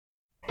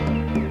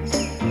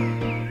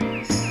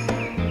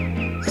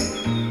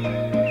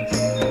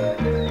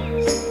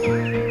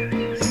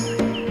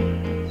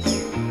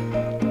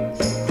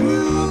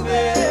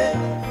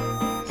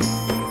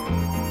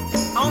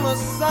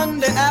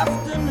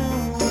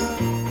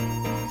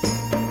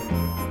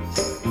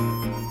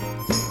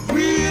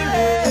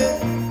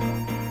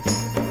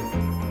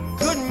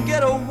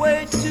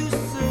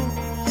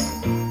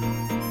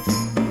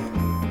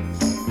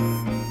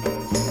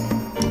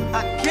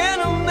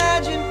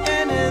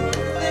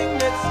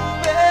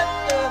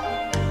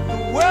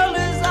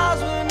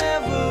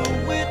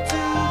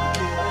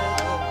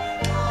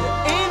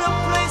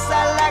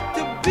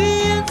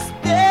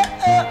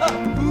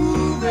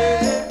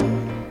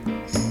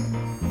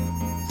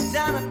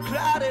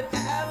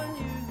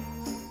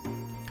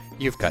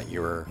You've got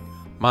your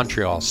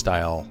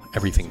Montreal-style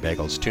everything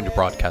bagels tuned to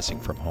broadcasting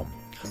from home.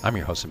 I'm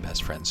your host and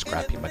best friend,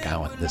 Scrappy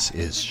McGowan. This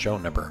is show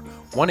number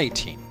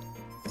 118.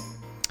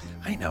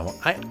 I know.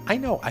 I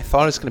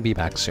thought I was going to be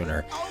back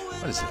sooner.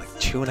 What is it, like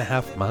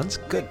 2.5 months?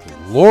 Good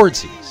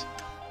lordsies.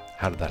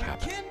 How did that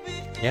happen?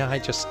 Yeah, I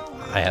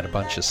had a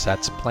bunch of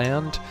sets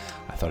planned.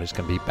 I thought I was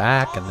going to be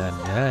back, and then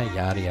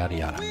yada, yada,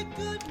 yada.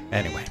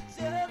 Anyway,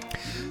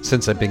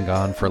 since I've been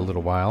gone for a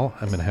little while,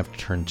 I'm going to have to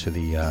turn to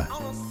the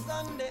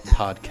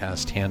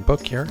podcast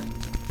handbook here.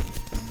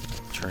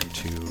 Turn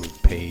to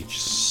page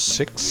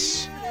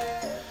 6.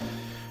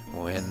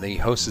 When the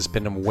host has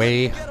been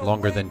away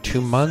longer than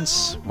 2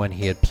 months, when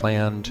he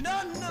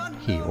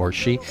or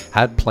she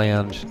had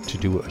planned to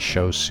do a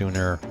show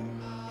sooner,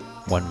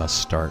 one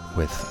must start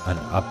with an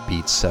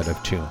upbeat set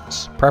of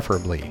tunes,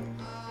 preferably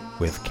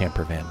with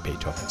Camper Van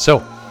Beethoven.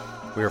 So,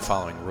 we are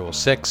following Rule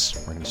 6.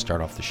 We're going to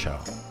start off the show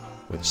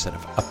with a set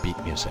of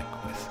upbeat music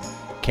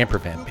with Camper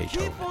Van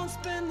Beethoven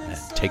and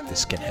Take the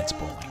Skinheads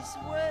Bowling.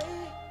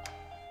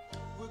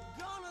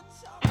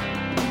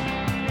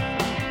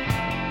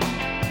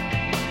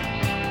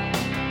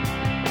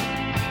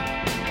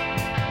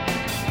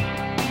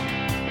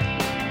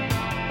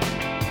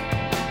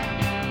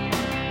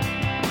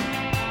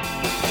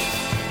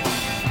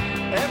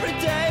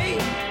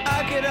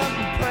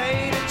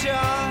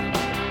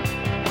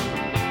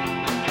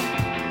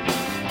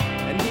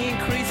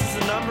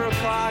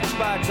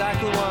 By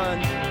exactly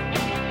one.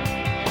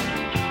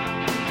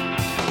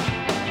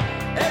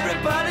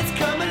 Everybody's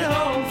coming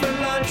home for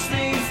lunch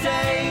these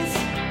days.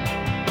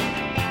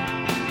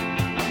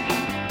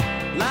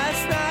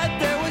 Last night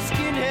there were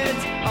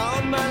skinheads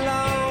on my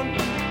lawn.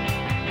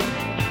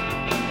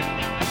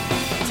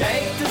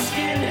 Take the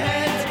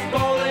skinheads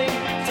bowling,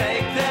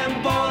 take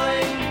them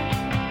bowling.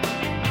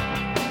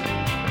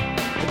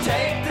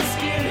 Take the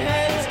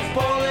skinheads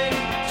bowling,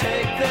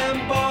 take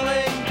them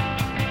bowling.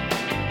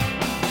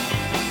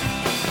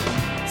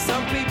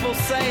 People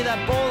say that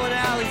bowling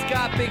alleys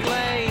got big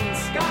lanes.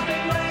 Got big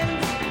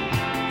lanes.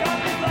 Got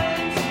big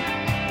lanes.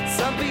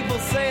 Some people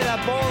say that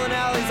bowling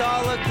alleys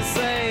all look the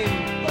same.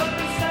 Look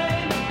the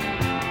same.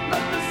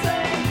 Look the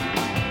same.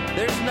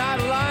 There's not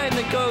a line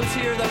that goes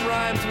here that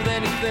rhymes with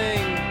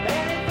anything.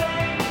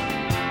 Anything.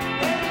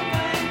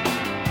 Anything.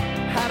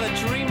 Had a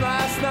dream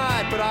last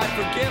night, but I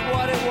forget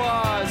what it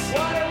was.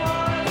 What it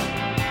was.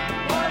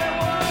 What it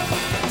was.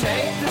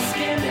 Take the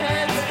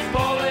skinheads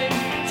bowling.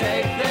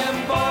 Take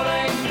them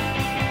bowling.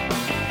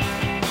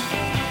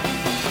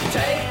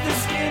 Take the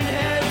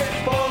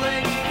skinheads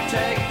bowling,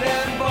 take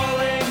them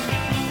bowling.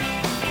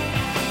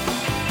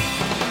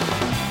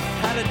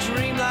 Had a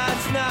dream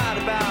last night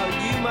about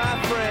you,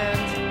 my friend.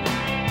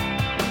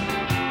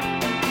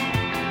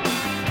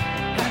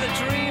 Had a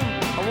dream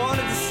I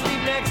wanted to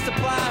sleep next to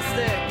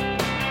plastic.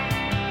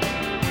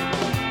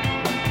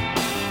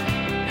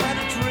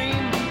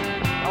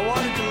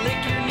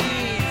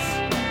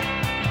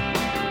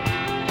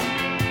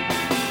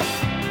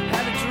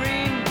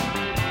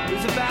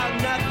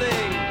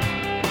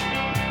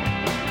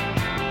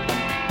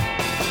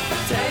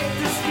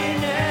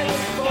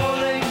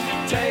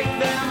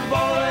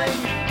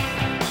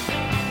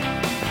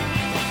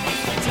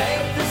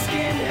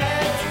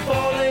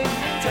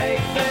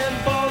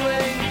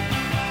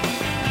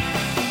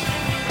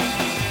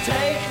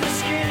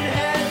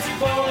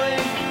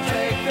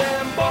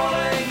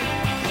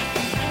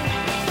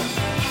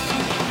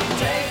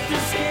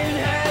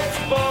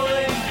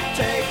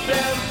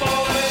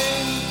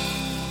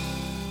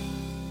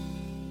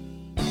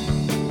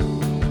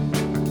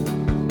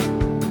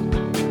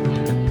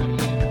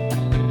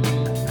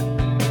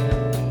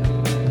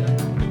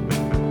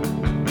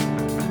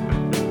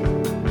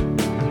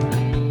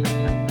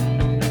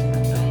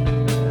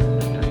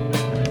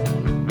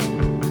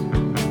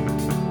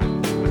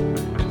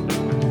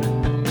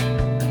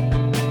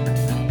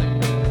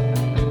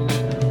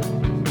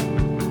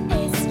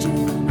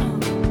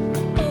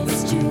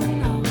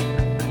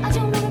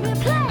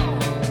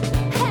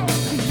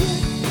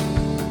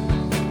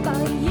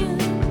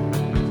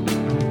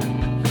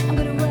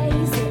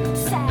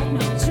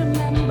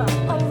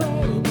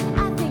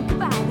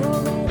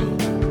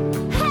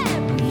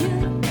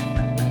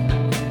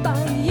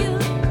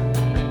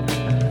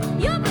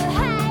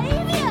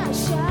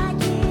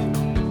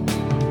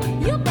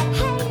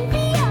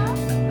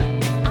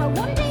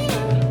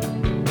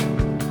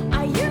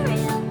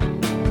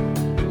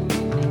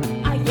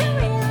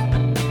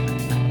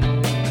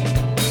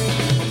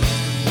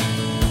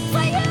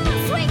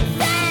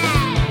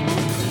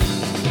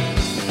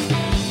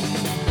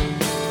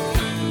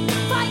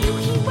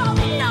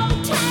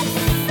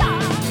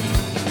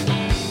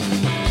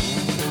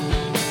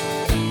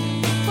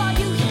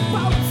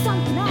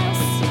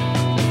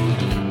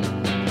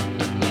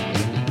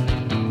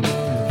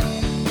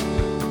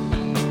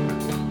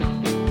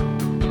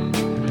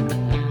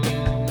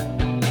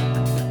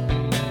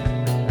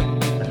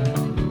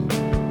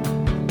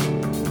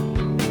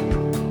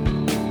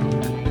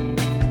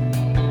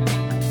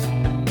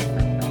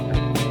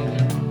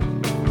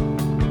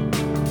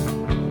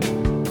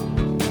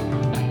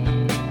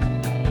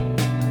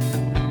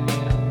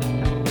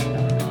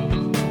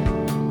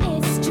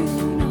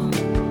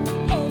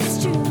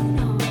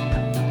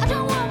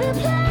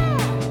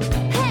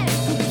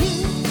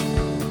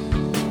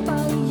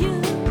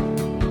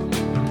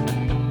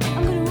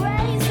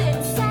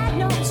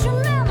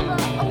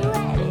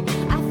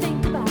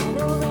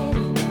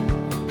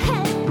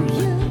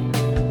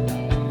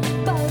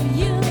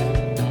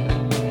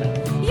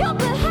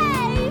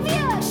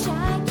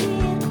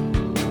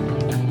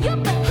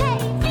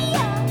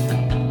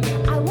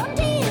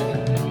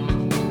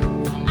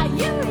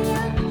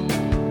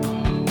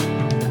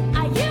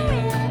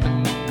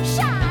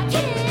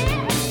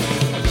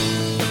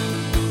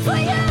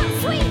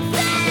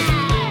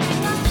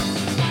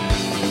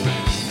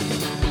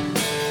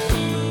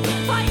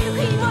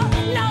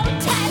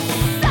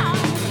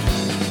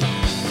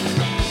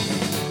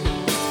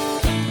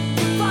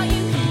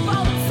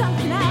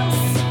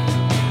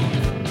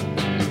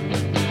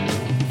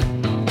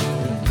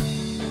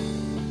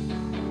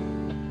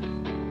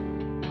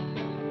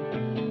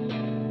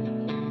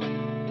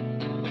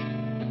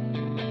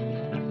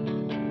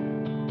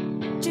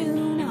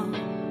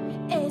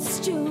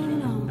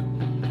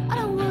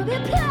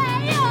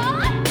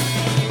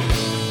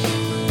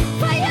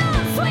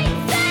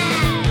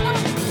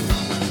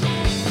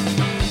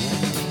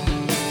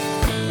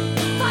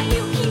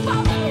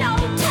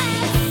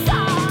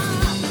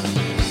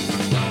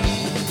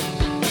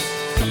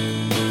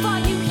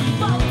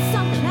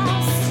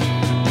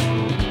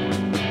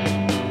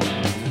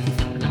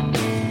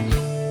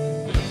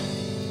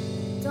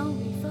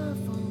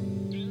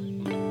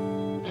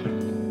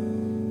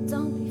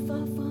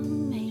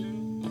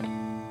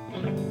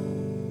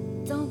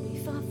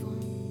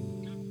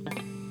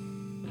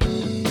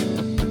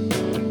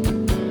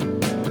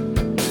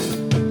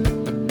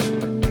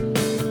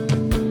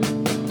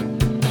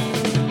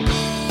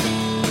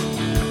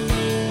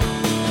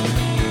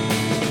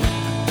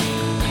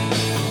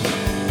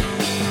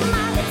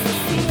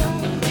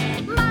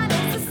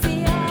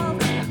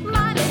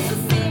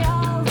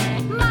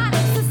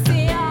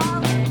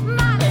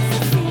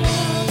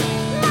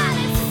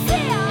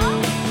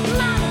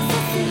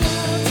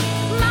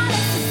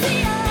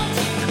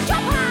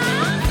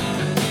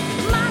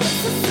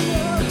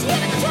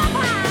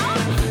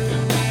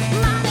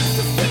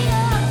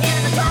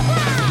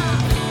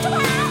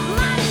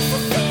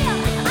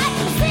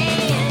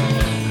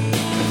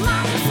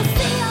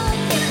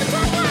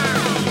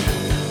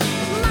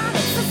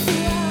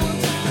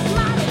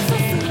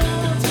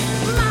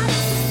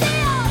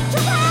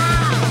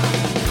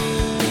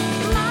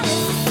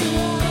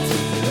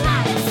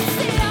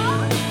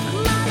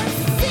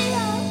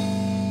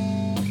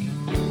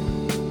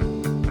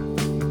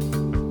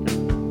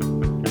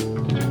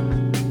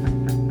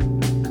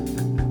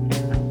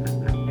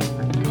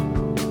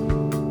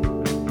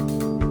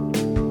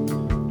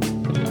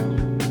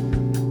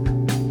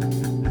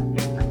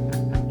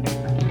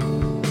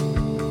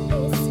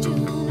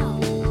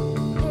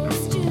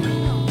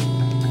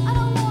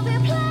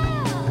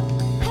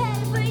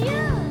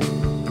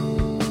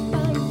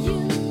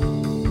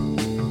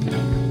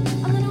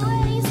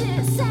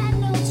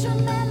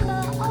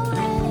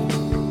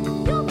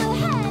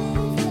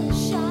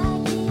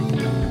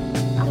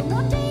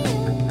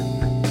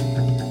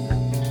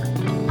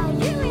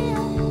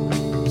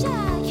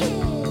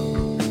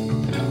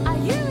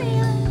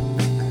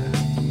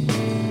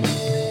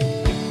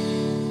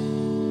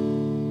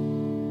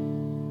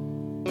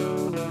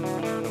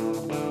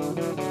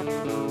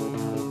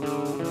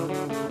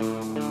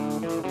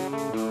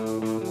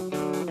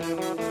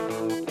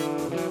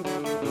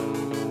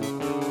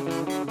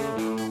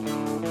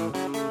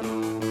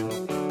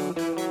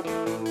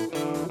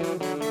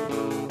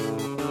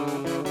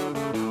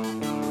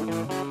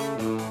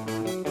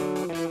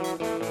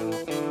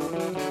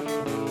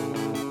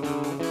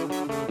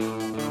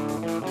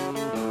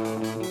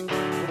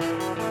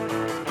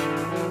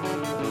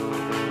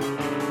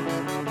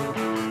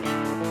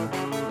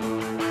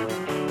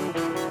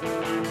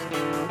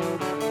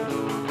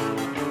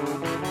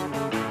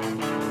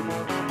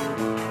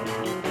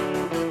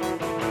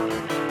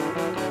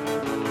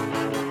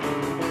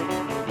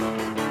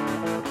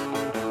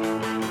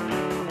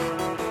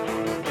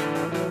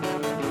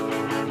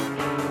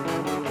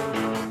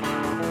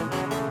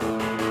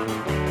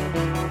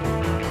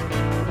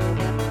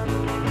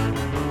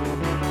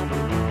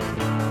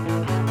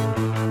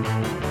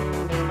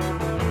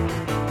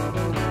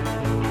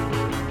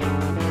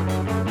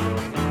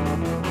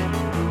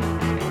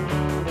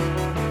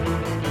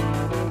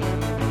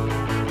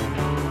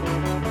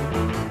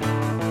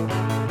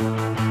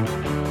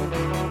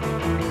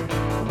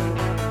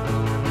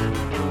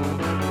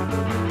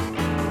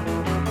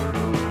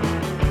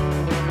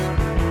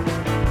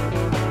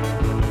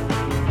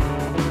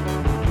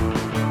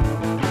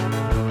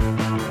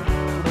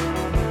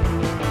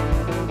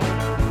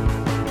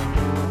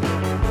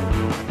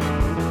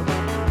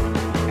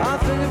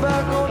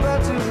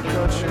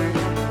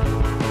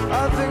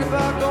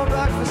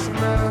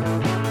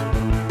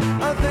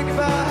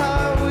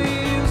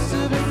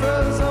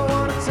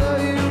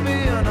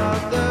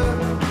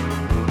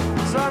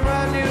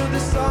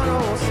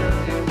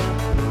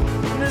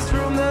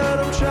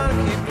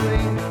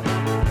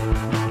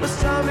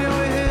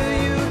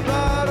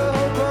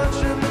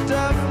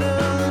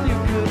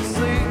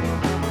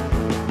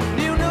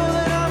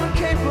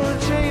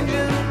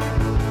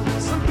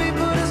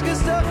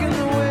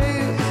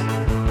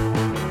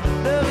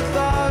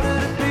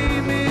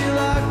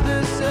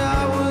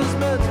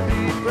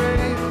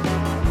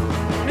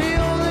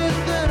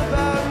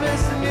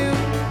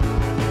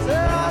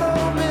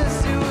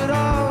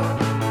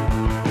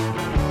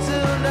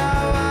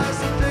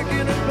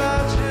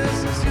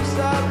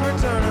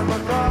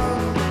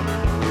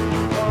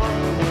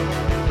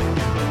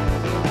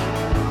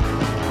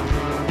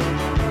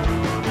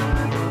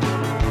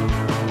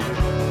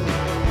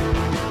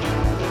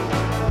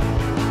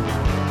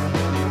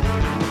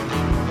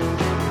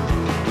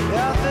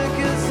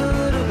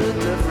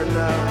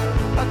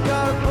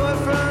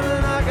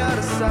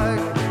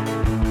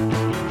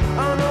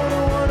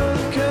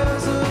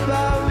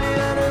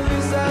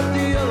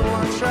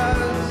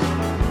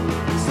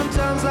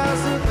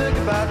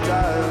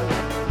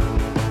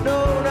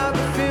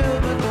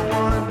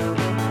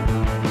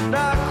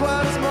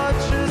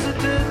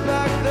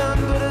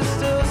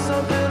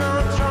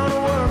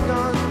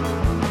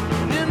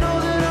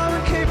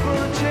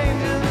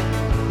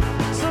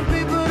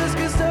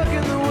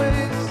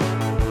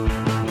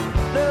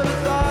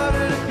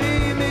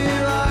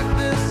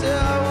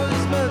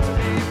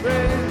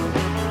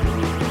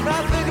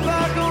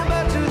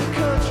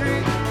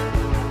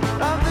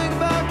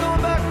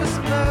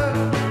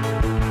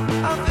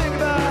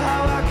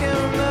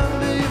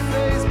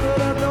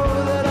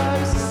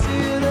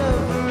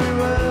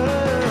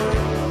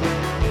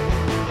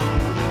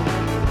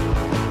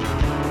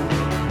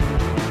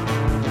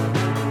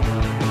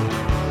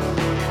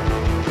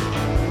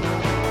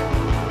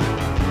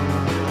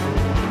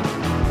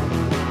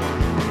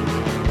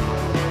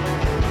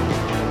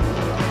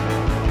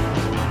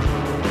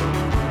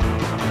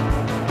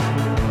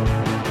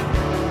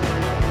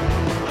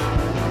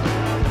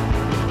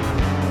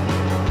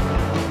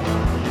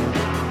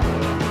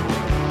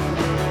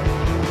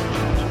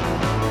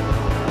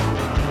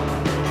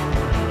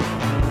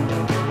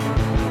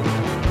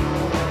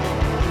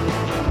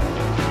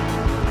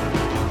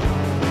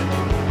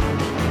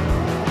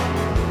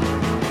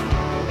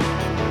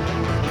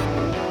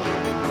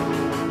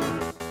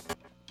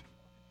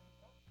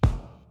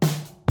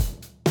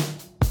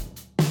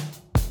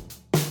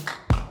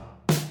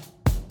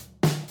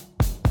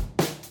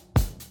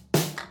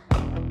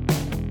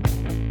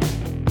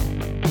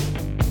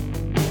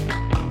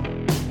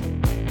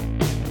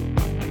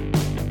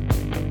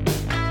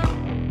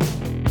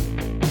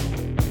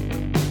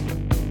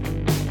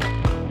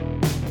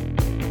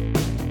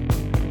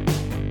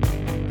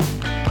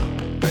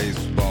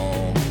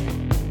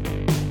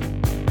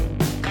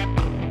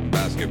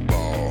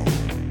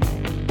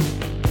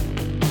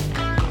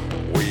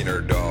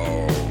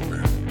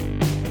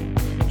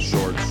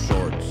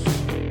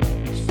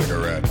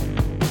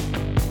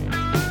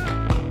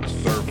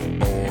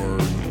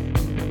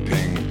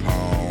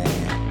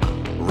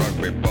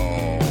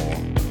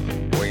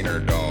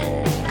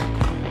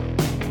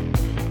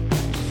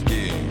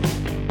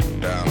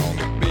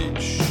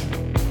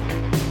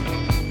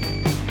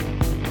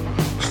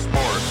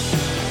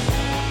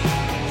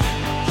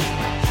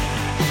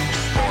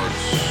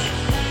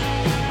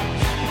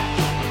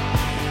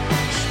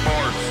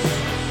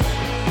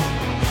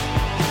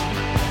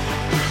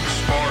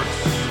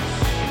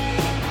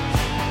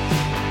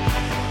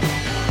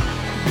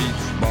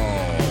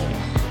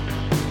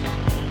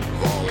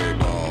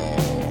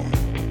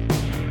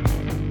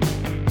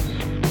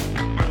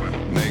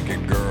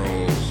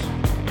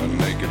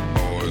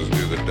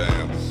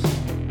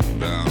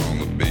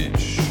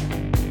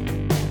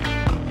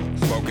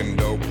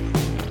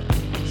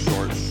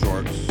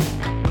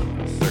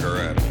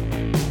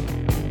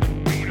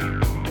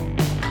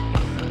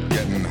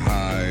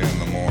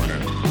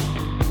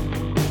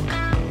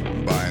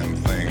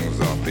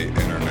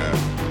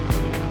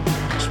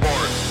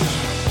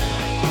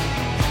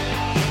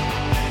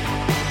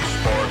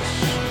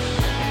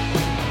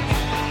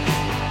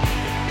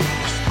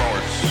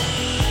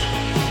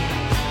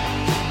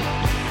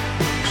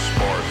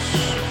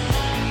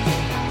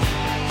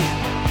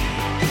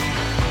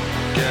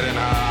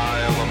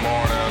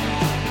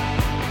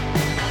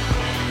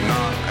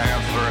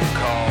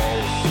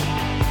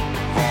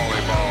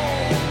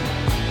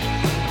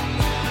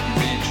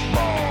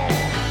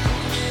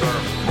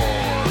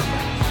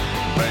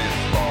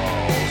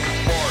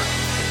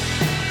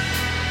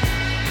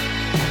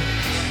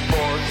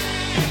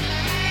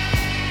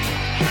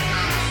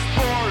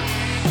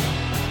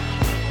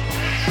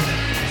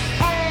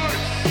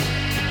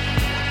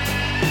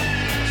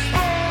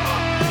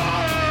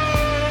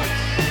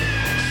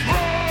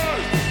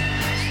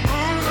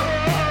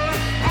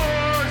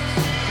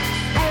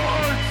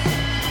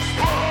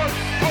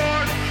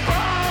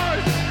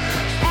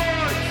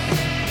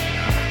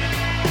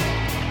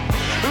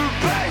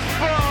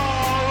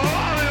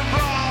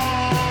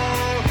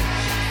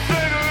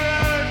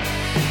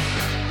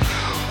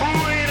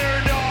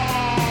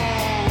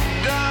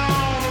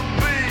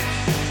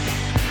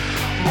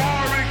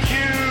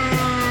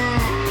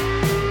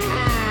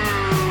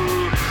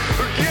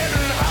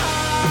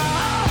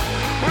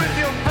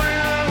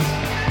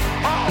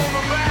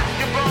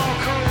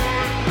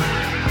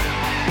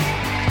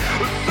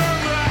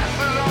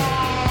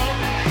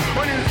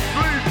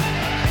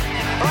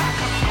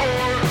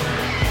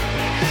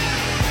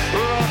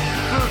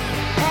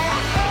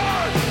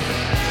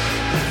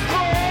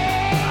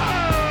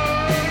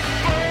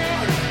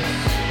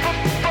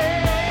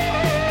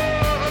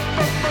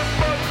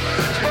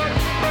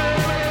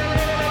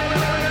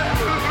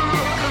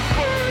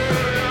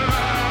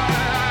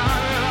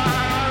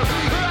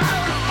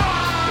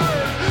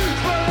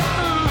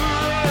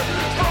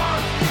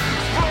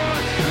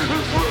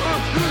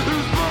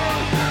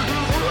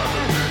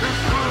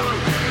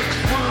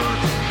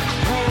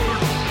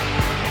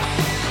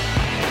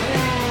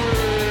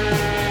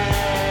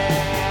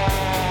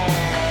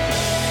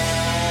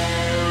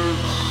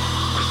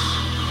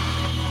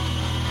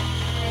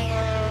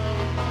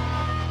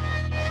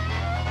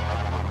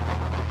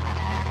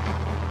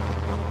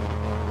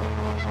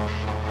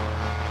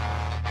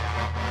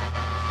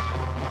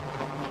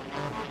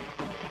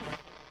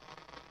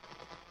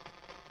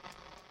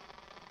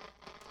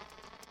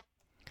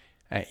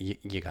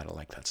 You got to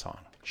like that song.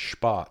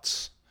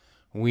 Spots,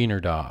 Wiener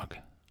Dog.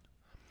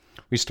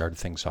 We started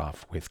things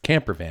off with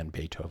Campervan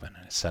Beethoven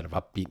and a set of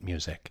upbeat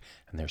music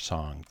and their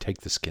song,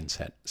 Take the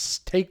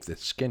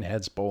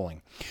Skinheads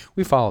Bowling.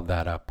 We followed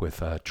that up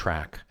with a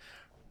track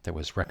that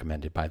was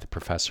recommended by the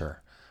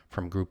professor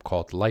from a group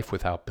called Life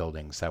Without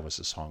Buildings. That was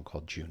a song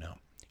called Juno.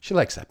 She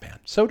likes that band.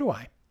 So do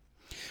I.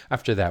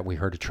 After that, we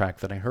heard a track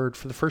that I heard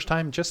for the first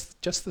time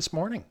just this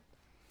morning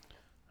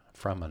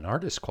from an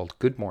artist called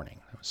Good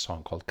Morning, a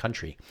song called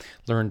Country.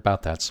 Learned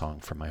about that song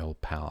from my old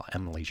pal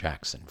Emily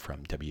Jackson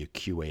from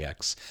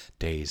WQAX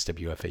Days,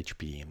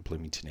 WFHB in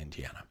Bloomington,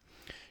 Indiana.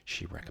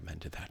 She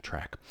recommended that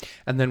track.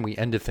 And then we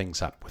ended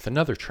things up with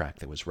another track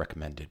that was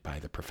recommended by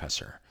the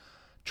professor,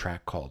 a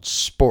track called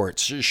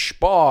Sports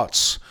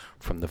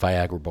from the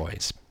Viagra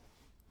Boys.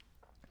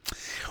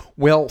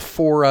 Well,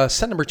 for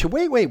set number 2,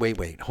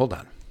 wait, hold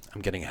on.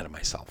 I'm getting ahead of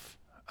myself.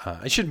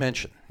 I should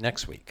mention,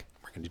 next week,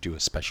 we're going to do a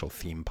special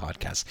theme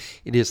podcast.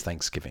 It is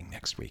Thanksgiving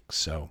next week,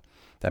 so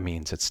that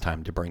means it's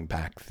time to bring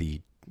back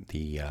the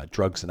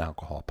drugs and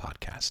alcohol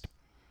podcast.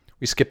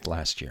 We skipped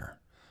last year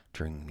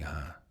during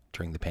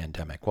the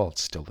pandemic. Well,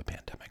 it's still the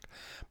pandemic,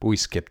 but we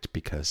skipped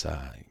because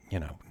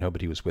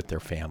nobody was with their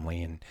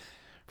family, and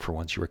for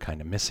once you were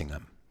kind of missing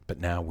them. But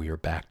now we are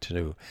back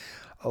to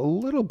a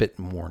little bit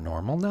more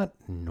normal, not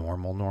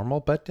normal,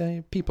 but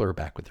people are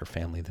back with their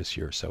family this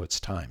year, so it's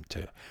time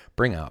to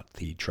bring out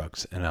the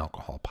drugs and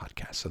alcohol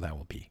podcast. So that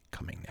will be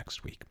coming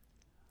next week.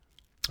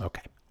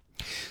 Okay.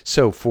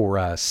 So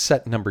for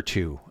set number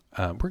 2,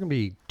 we're going to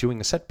be doing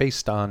a set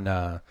based on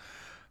a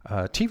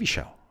TV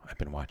show I've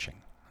been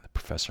watching. The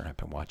professor and I've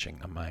been watching.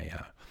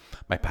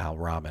 My pal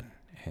Robin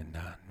in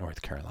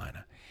North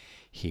Carolina.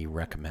 He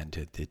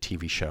recommended the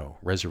TV show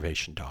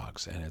Reservation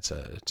Dogs, and it's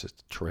a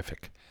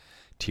terrific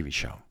TV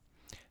show,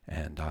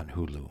 and on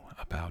Hulu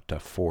about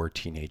 4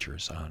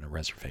 teenagers on a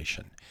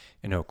reservation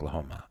in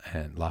Oklahoma,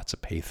 and lots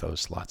of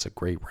pathos, lots of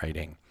great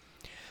writing.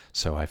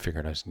 So I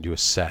figured I was going to do a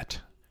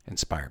set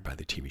inspired by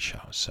the TV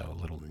show, so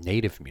a little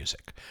native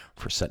music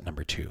for set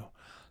number 2.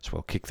 So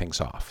we'll kick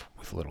things off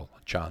with a little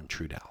John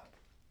Trudell.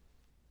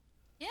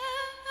 Yeah.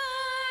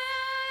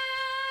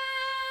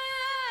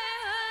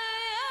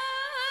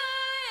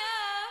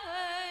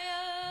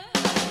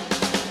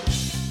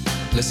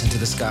 Listen to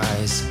the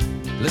skies,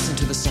 listen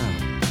to the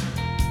sound.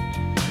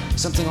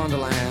 Something on the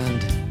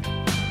land,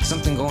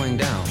 something going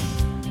down.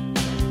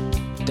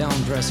 Down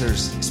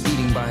pressers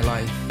speeding by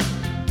life.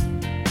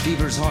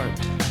 Fever's heart,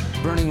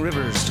 burning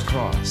rivers to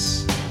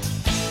cross.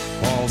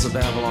 Walls of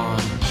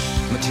Babylon,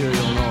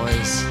 material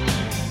noise.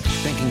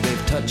 Thinking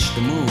they've touched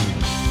the moon.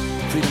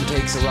 Freedom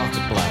takes a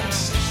rocket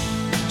blast.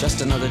 Just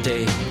another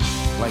day,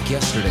 like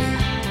yesterday.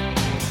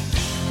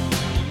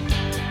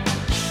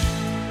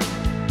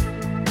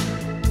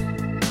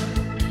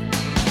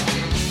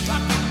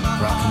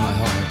 Rocking my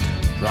heart,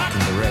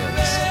 rocking the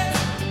reds.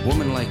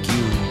 Woman like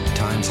you,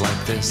 times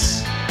like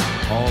this.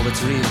 All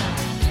that's real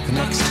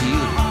connects to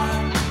you.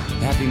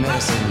 Happy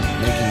medicine,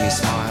 making me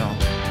smile.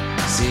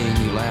 Seeing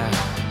you laugh,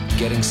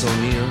 getting so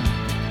near.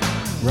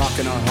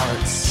 Rocking our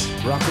hearts,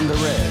 rocking the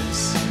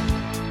reds.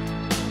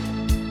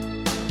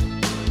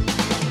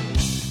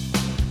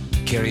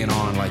 Carrying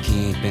on like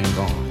he ain't been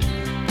gone.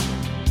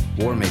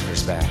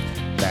 Warmaker's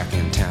back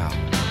in town.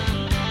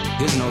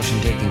 His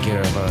notion taking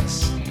care of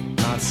us.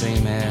 Not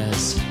same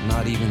as,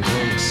 not even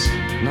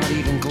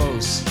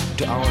close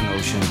to our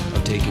notion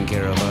of taking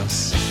care of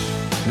us.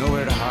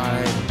 Nowhere to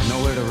hide,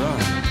 nowhere to run.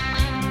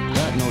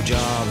 Got no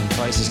job and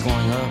prices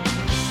going up.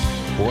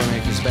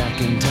 Warmaker's back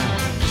in town.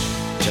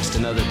 Just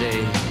another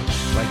day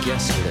like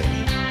yesterday.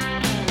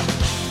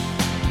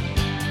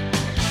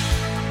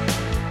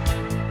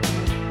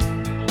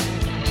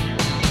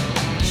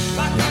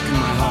 Rocking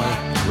my heart,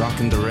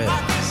 rocking the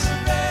reds.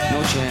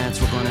 No chance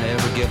we're gonna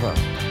ever give up.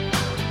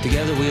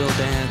 Together we'll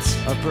dance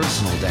a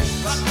personal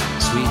dance.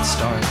 Sweet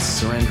starts,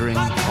 surrendering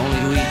only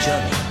to each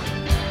other.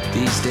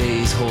 These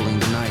days holding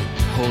the night,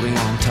 holding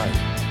on tight.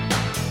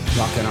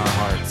 Rocking our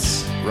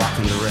hearts,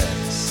 rocking the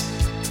reds.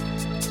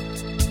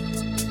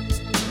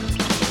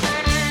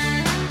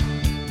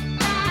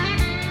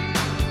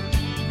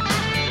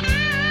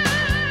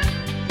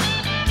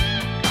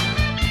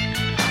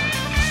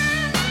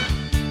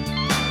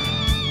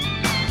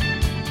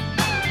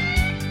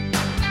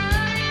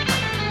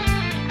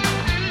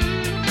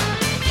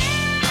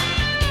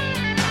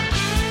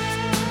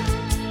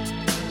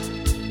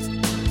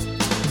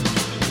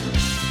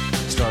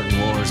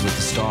 With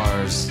the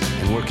stars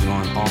and working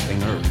on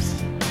offing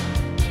Earth.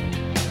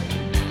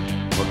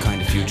 What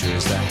kind of future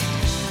is that?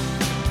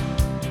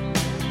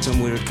 Some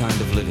weird kind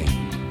of living.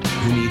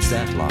 Who needs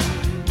that lie?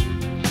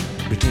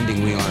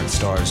 Pretending we aren't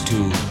stars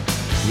too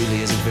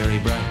really isn't very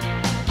bright.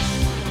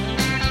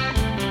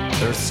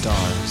 Earth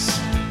stars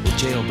will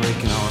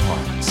jailbreak in our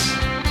hearts.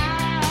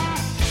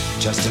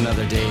 Just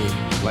another day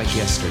like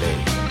yesterday.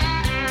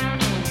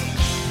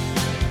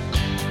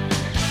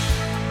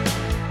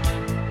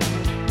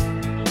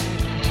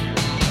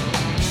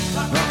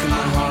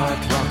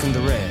 Rocking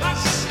the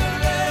reds.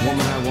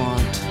 Woman I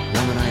want,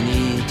 woman I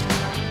need.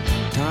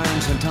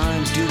 Times when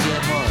times do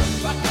get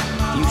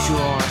hard, you sure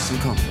are some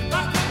comfort.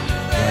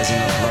 Rising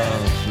up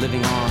love,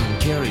 living on,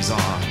 carries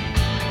on.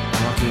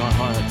 Rocking our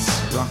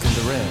hearts, rocking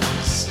the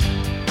reds.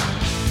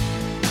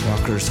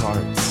 Rockers'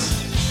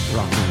 hearts,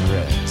 rocking the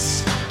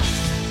reds.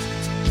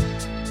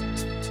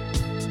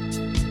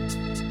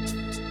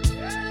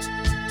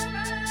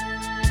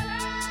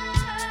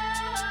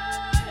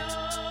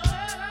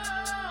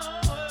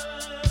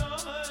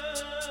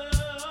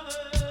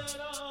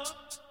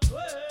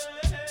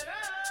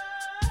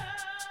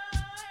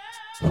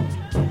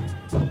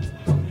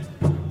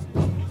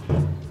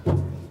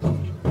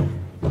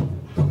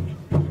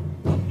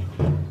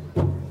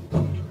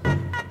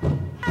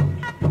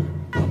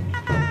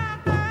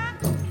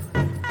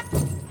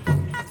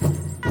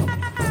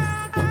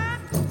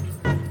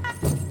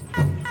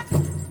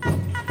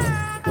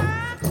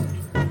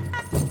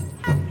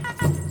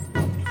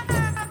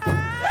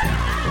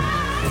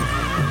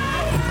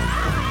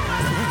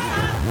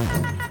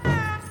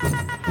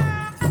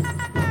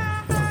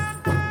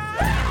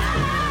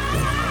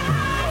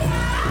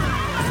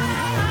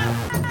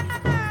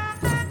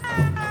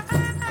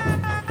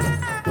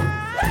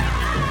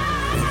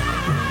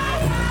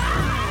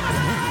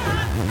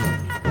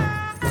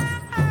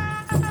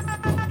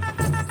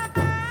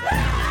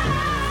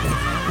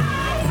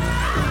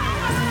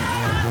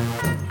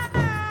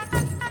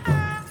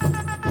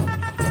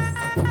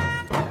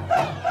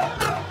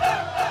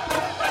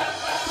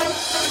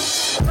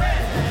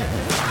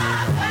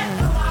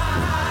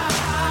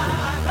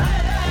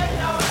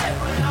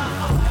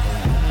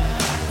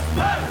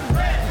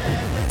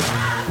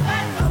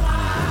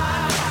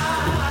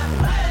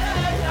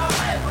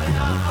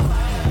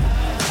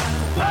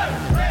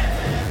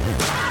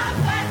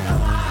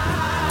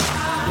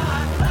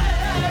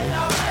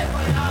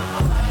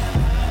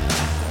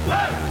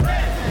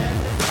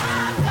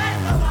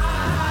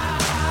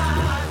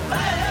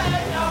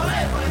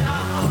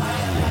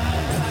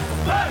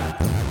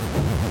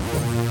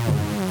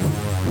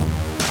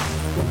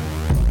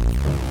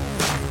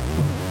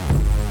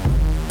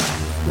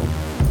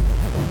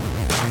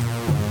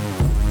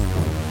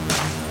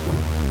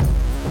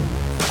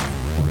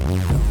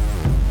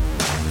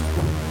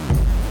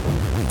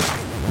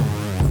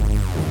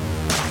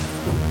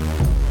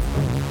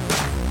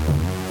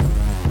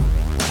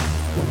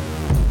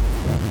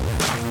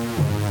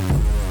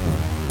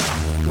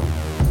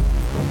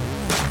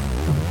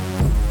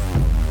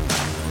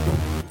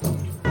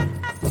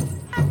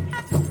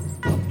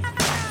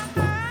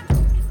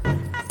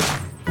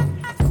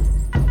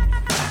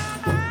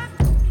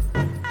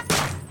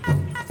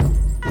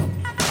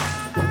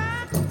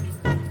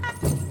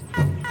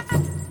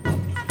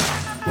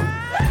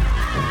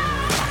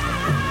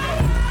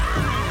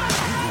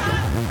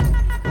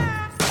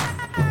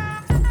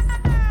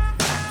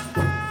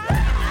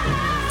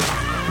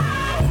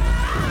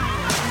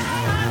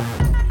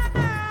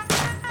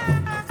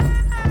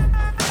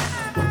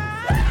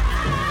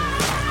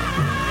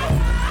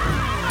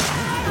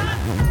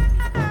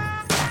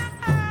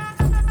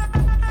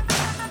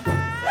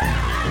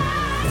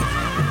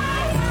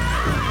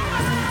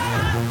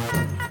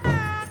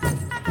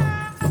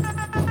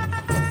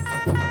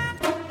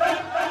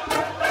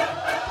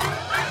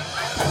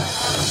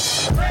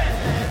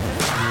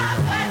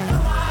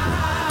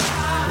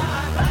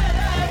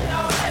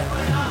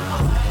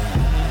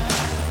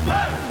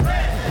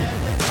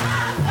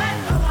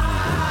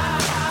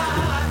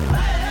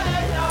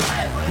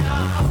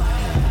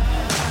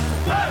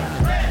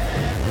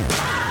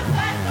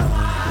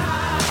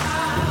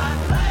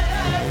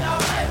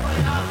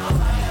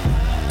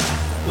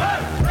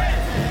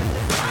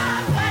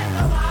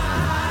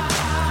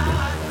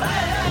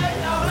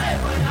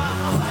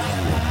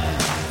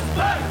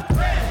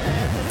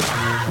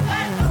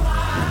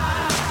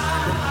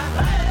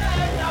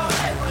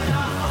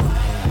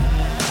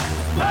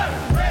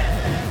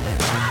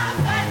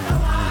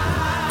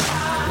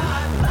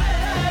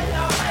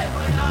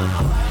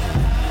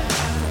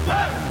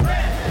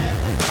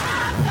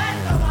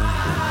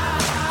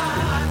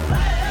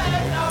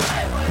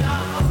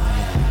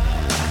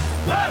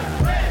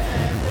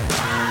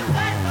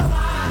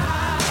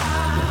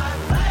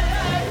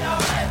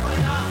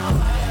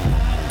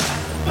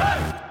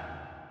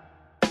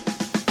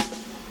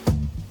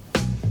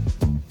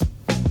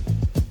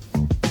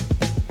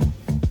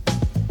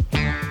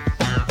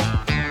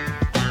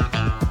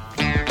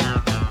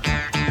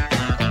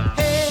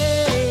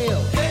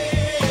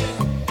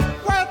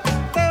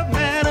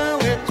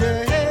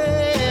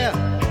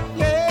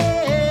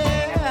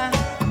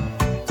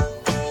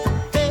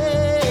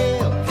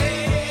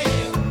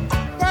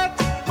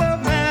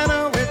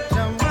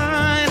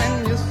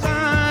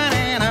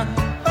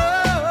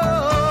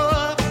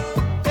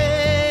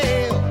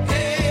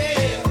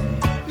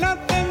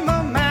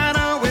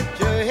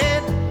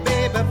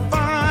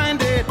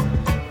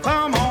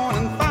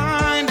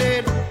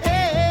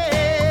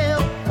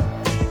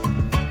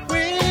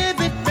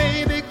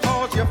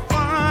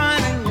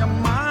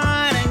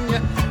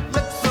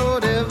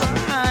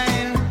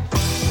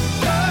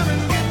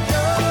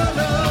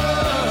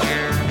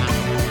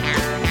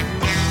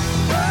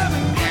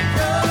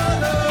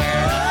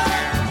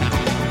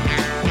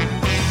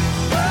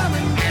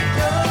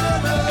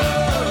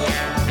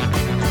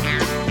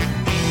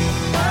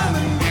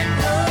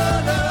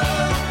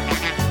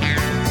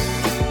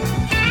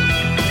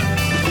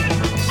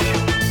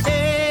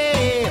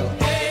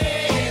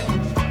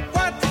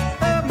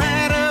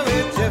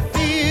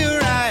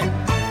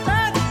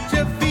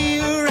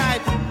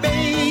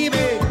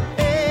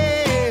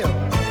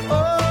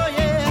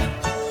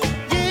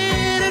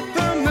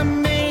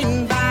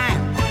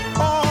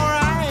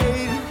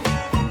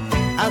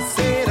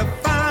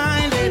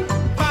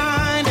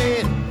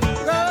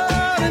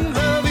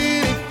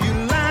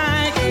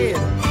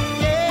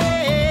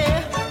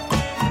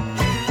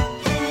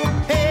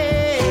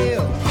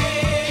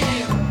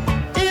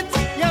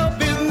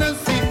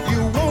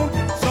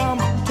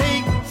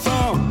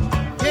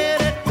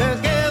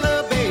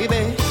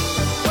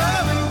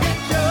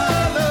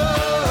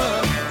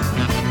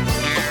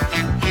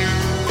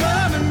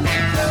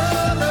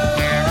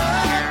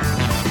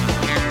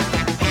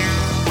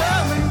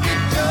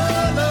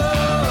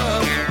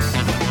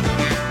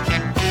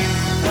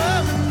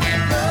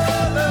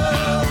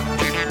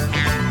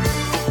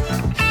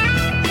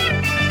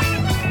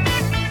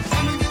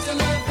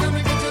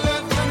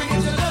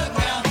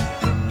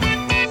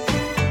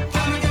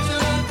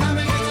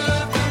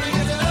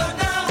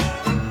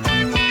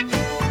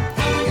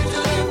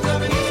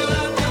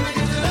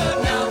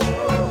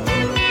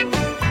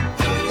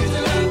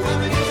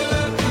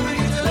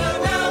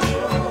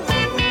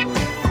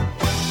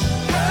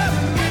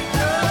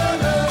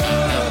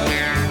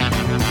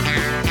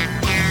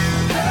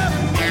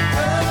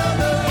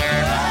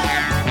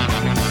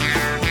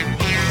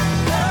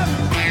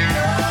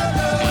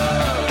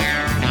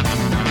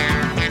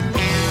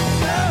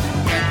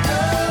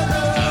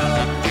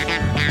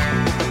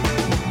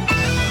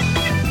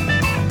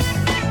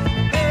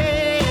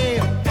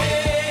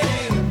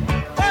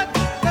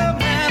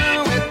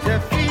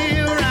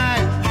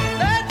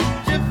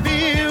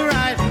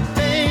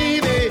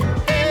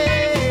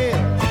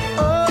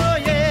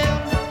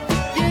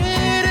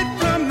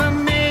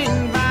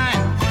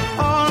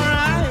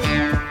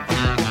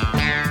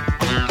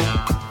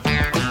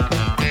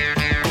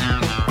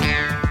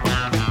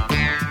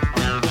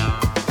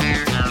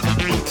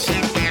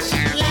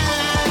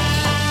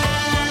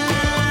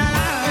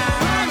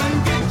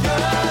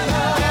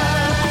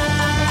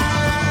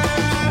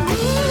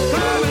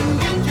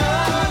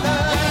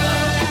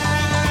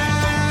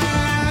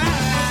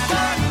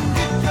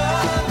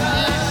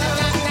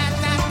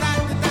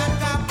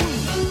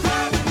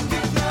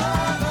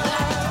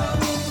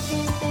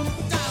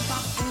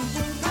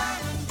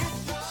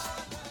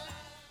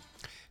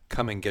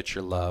 Come and Get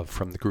Your Love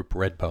from the group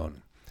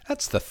Redbone.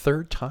 That's the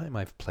third time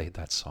I've played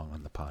that song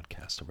on the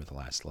podcast over the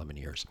last 11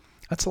 years.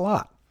 That's a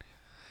lot.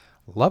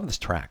 Love this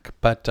track.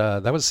 But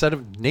that was a set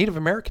of Native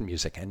American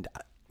music. And,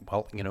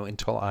 well,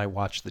 until I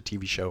watched the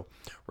TV show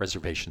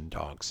Reservation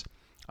Dogs,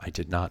 I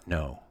did not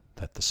know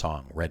that the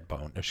song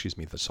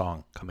the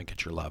song Come and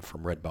Get Your Love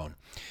from Redbone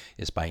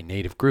is by a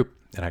Native group.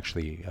 It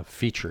actually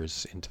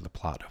features into the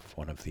plot of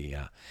one of the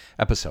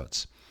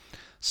episodes.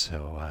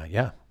 So,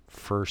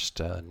 first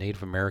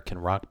Native American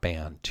rock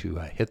band to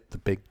hit the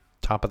big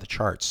top of the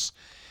charts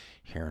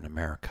here in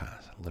America.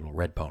 Little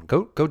Redbone.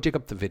 Go dig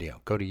up the video.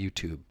 Go to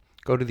YouTube.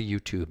 Go to the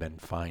YouTube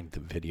and find the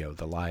video,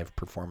 the live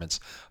performance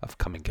of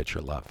Come and Get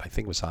Your Love. I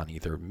think it was on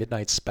either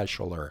Midnight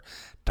Special or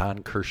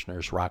Don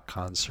Kirshner's Rock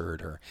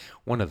Concert or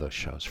one of those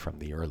shows from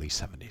the early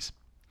 70s.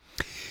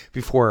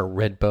 Before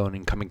Redbone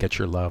and Come and Get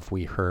Your Love,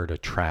 we heard a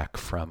track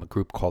from a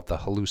group called The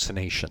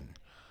Hallucination,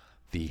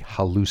 the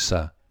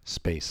Halusa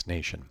Space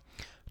Nation.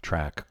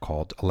 Track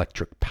called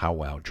Electric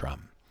Powwow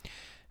Drum,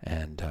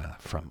 and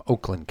from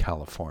Oakland,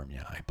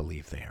 California, I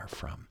believe they are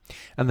from.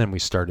 And then we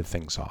started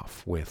things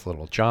off with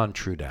little John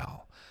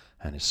Trudell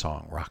and his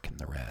song Rockin'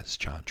 the Res.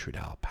 John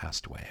Trudell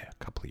passed away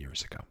a couple of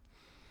years ago.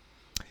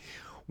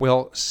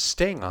 Well,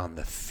 staying on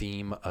the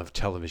theme of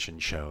television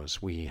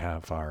shows, we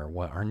have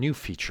our new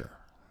feature.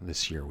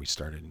 This year we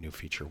started a new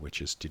feature,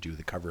 which is to do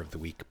the cover of the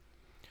week.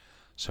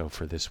 So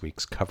for this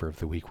week's cover of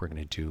the week, we're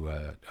going to do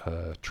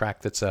a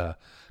track that's a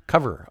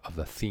cover of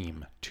the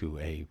theme to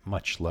a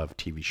much-loved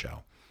TV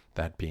show,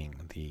 that being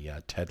the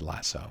Ted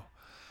Lasso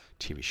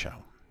TV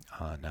show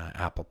on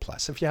Apple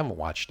Plus. If you haven't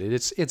watched it,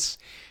 it's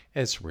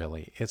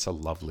a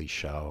lovely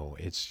show.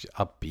 It's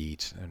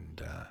upbeat,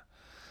 and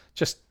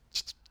just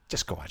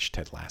go watch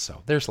Ted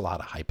Lasso. There's a lot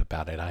of hype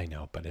about it, I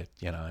know, but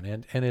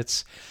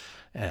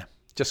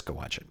just go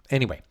watch it.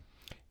 Anyway,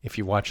 if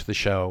you watch the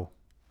show,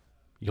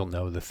 you'll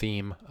know the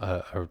theme,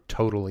 a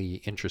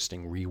totally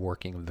interesting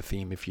reworking of the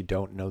theme. If you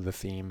don't know the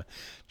theme,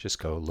 just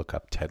go look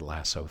up Ted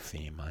Lasso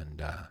theme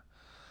and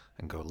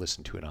go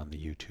listen to it on the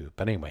YouTube.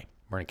 But anyway,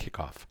 we're going to kick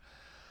off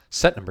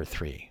set number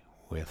 3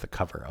 with a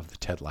cover of the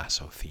Ted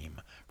Lasso theme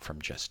from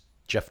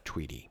Jeff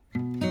Tweedy.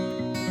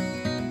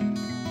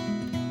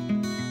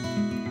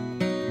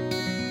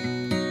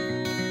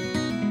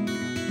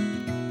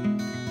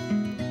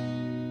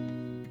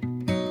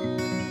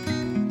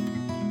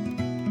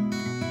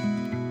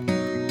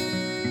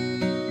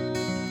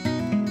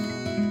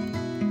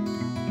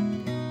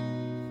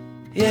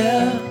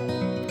 Yeah,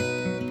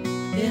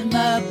 it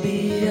might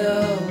be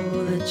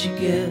all that you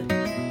get.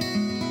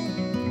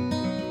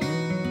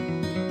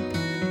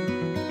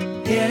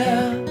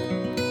 Yeah,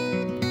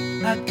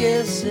 I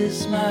guess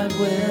this might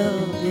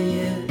well be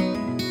it.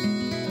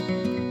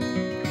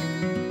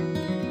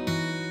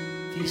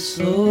 If you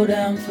slow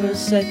down for a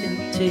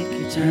second, take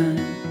your time.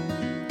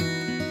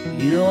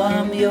 You know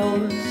I'm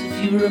yours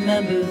if you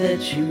remember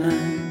that you're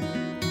mine.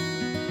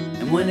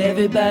 And when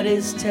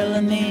everybody's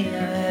telling me I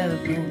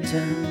have no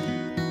time,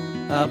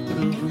 I'll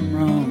prove them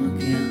wrong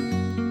again.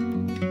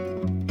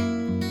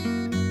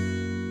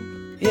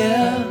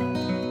 Yeah,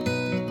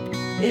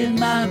 it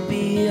might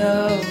be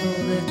all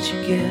that you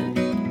get.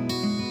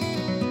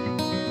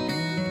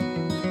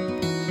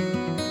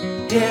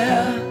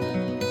 Yeah,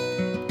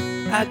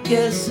 I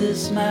guess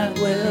this might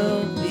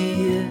well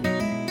be it.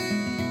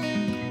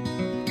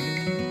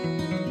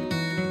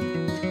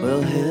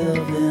 Well,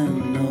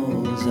 heaven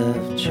knows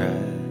I've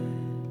tried.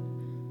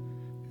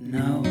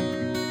 No,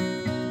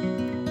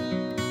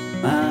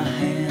 my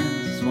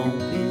hands won't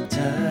be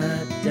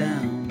tied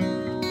down,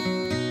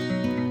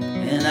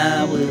 and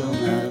I will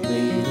not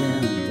lay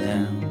them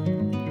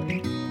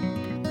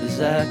down, 'cause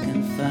I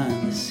can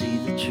finally see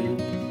the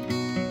truth.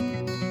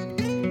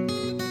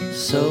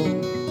 So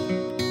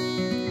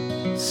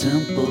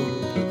simple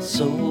but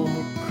so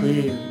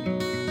clear,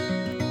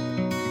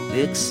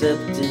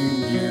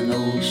 accepting an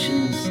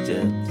ocean's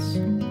depths.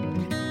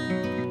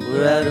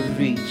 We're out of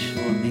reach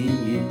for me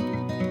and you.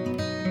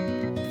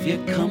 If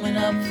you're coming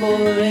up for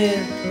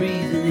air,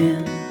 breathing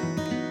in,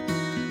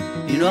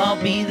 you know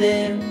I'll be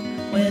there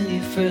when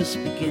you first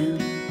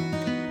begin.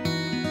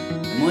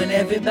 And when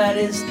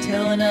everybody's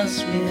telling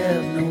us we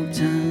have no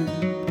time,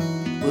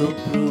 we'll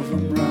prove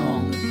them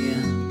wrong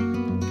again.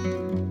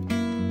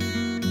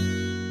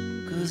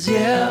 'Cause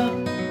yeah,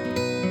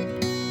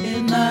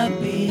 it might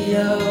be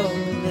all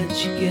that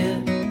you get.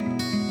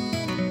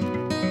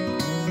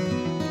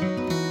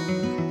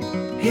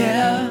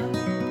 Yeah,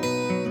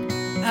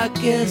 I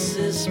guess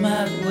this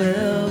might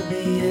well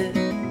be it.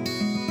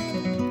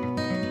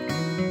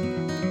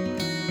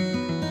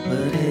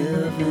 But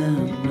heaven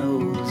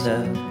knows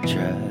I've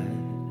tried.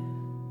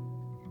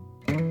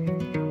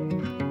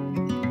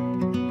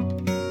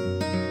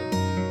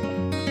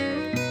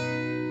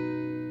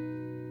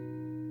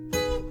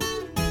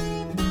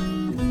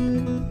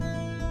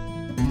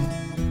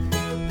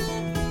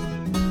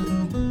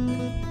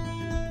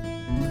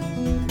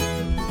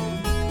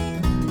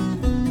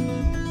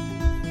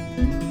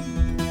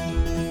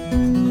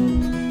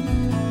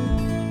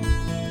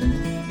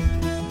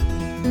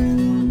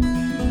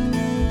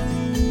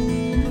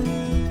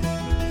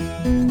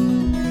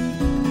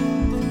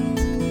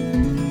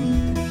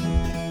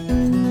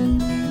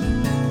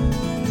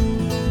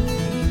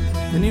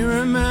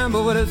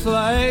 what it's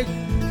like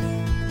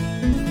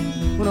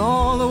when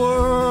all the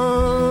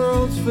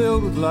world's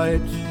filled with light?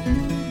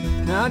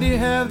 Now do you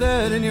have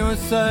that in your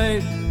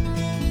sight?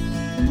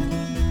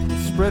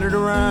 Spread it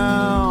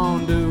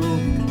around, do.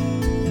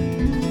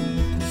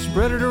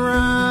 Spread it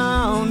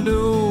around,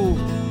 do.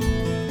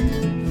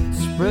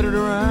 Spread it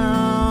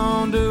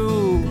around,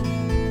 do.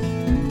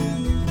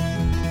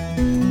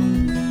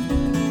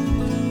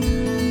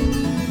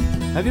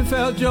 Have you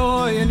felt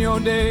joy in your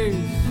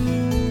days?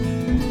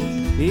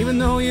 Even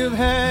though you've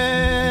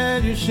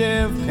had your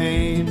share of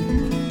pain,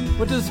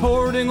 what does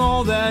hoarding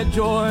all that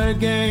joy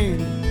gain?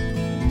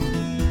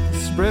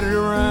 Spread it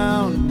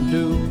around,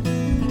 do.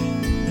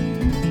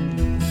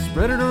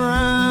 Spread it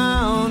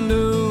around,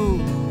 do.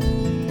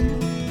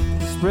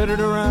 Spread it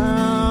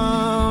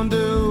around,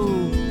 do.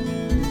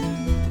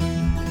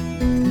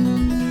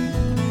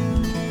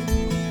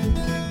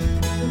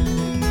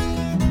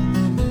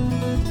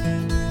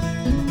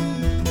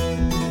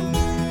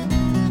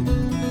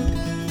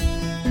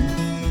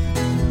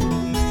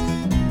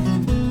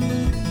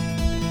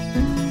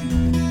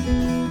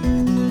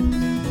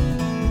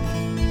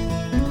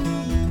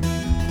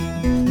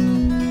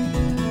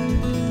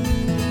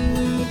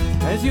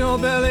 Has your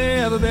belly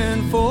ever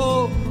been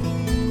full?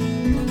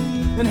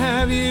 And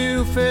have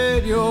you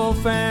fed your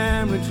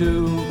family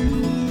too?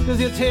 Does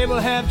your table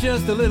have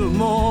just a little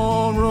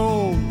more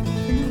room?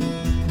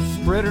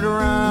 Spread it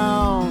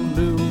around,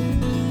 do.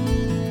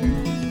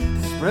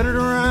 Spread it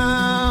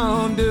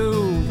around,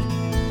 do.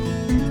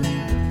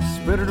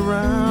 Spread it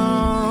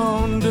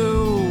around,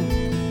 do.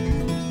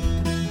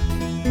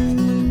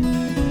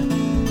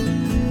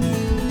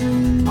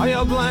 Are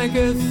your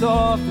blankets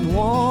soft and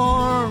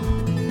warm?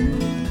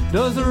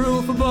 Does the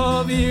roof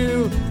above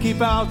you keep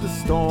out the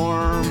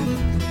storm?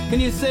 Can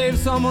you save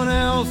someone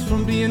else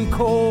from being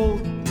cold?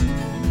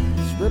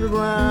 Spread it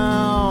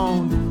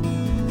around.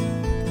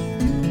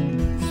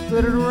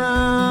 Spread it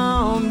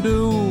around,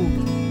 do.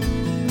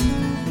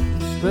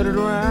 Spread it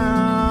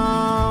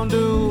around,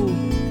 do.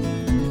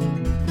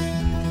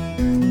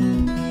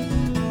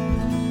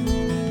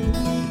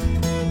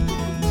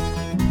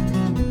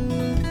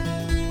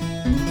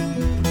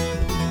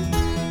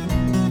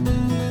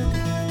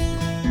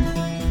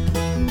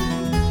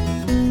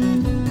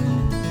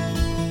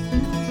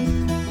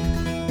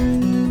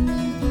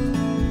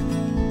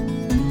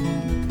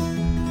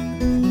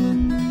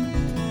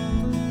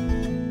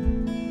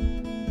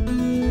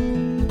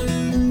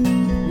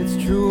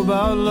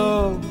 About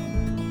love,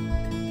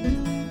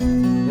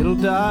 it'll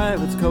die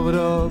if it's covered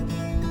up.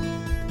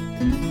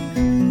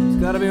 It's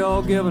gotta be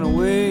all given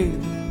away,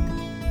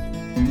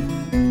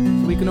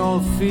 so we can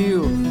all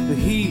feel the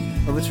heat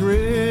of its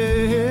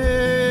rays.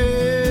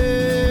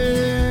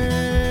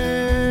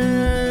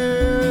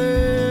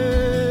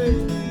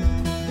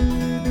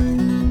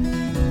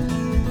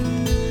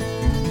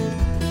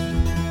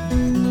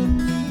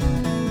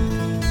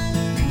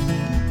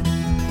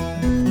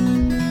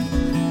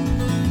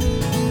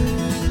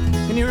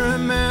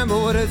 Remember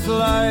what it's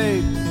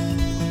like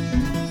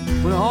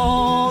when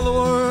all the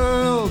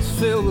world's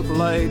filled with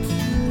light.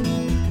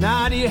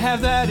 Now do you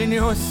have that in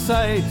your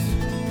sight?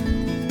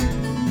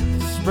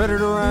 Spread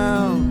it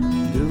around,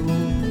 do.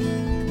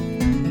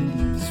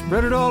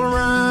 Spread it all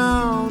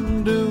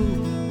around, do.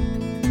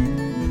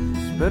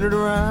 Spread it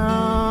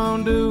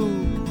around, do.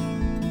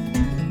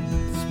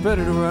 Spread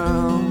it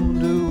around,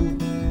 do.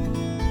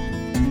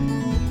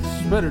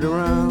 Spread it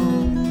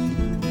around.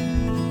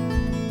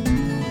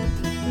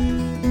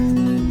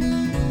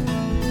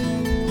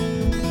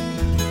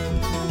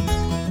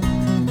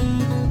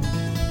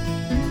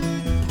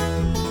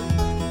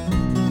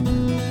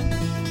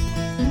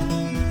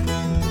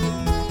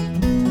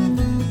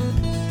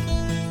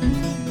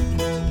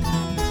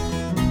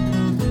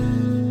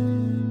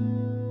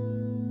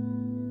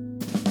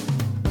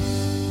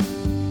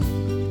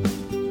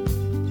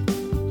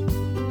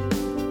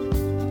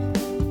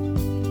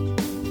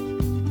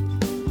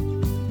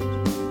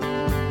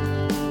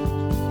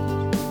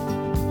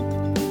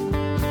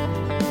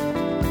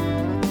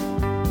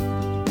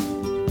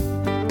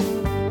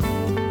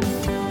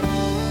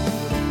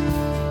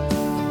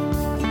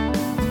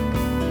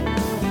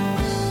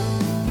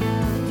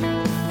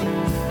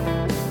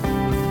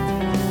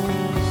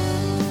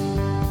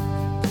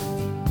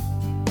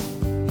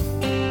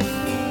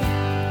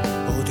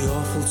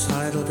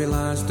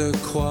 Belies the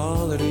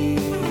quality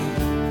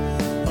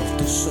of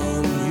the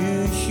song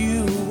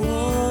you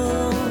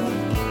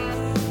want.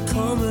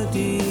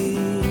 Comedy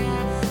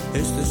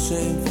is the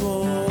same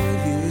for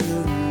you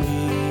and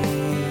me.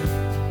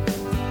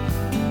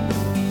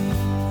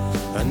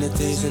 And the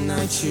days and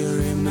nights you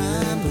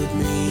remembered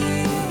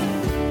me,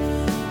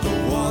 the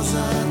walls I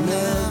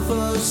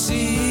never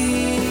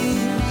see.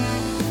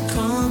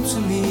 Come to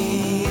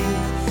me,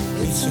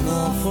 it's an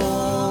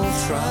awful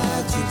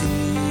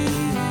tragedy.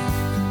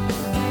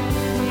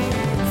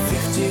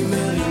 50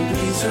 million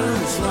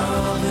reasons,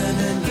 loving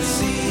in the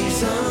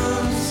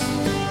seasons.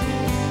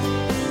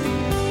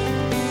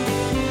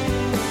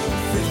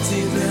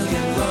 50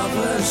 million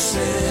lovers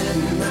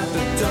sitting at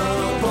the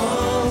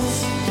doubles.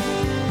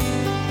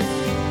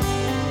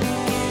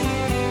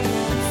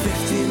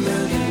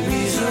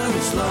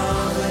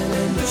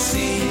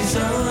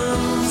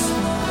 seasons.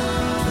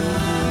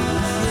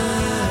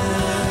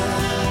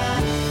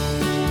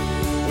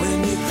 When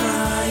you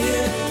cry,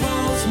 it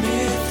pulls me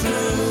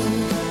through.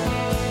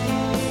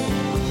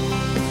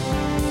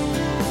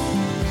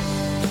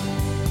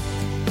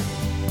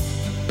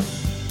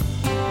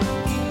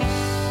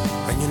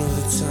 And you know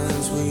the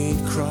times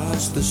we'd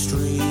cross the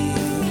street,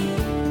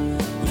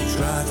 we'd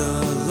rather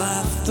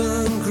laugh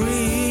than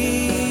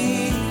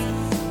grieve.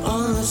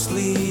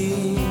 Honestly,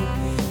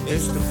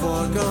 it's the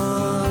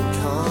foregone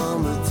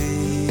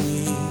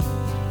comedy.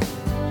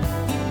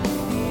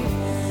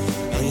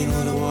 And you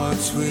know the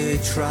walks we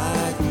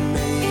tried and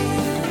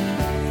made,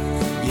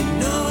 you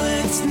know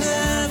it's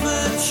never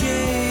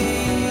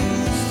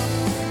changed.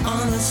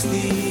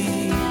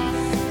 Honestly,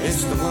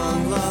 it's the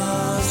long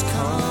lost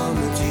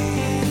comedy.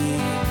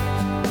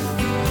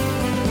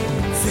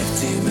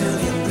 50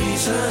 million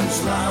reasons,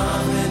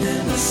 loving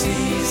in the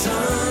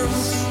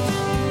seasons.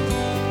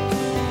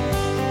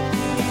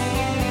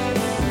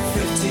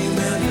 50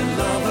 million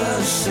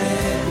lovers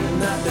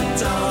sitting at the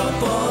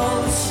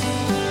doubles.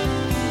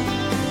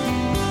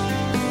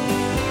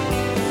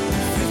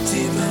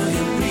 50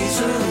 million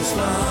reasons,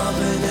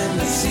 loving in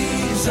the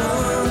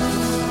seasons.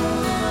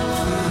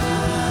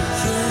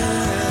 Yeah.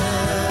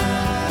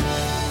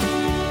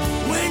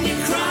 When you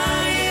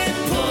cry, it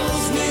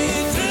pulls me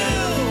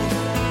through.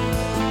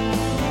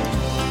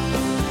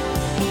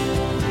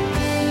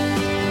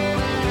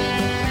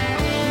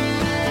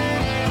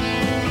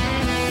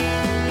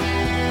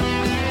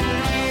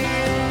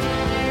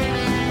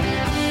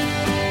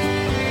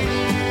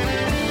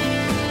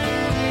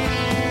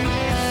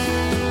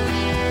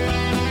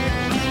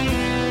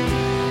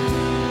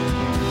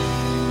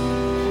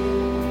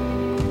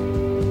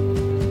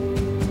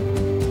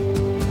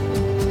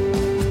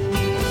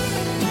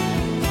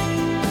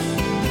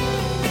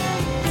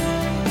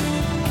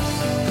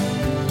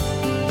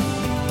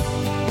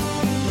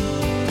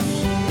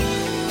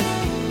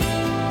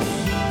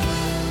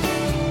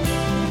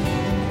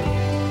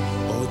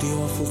 Oh, the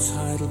awful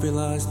title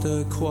belies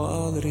the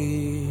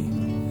quality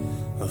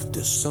of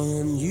this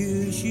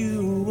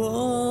unusual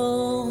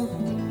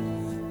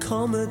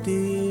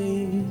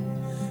comedy.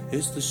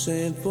 It's the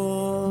same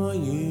for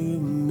you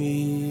and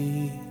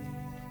me.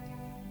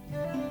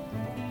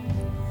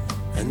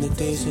 And the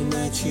days and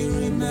nights you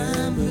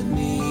remembered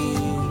me,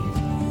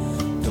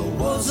 the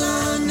walls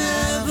I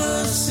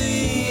never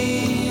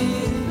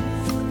seen.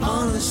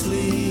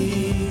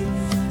 Honestly,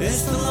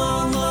 it's the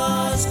long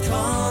lost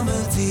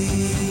comedy.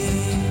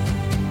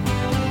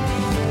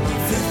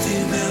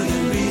 50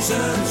 million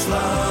reasons,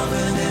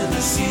 loving in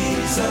the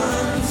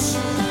seasons.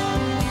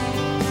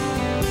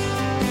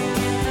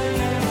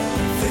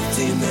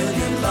 50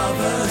 million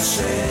lovers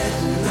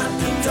sitting at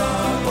the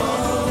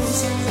doubles.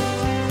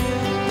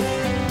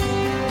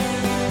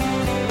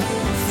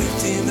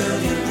 50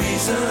 million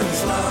reasons,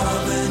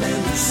 loving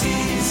in the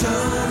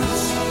seasons.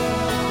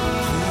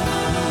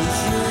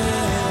 Yeah.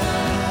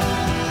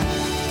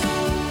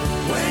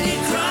 When you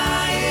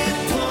cry, it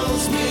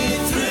pulls me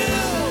through.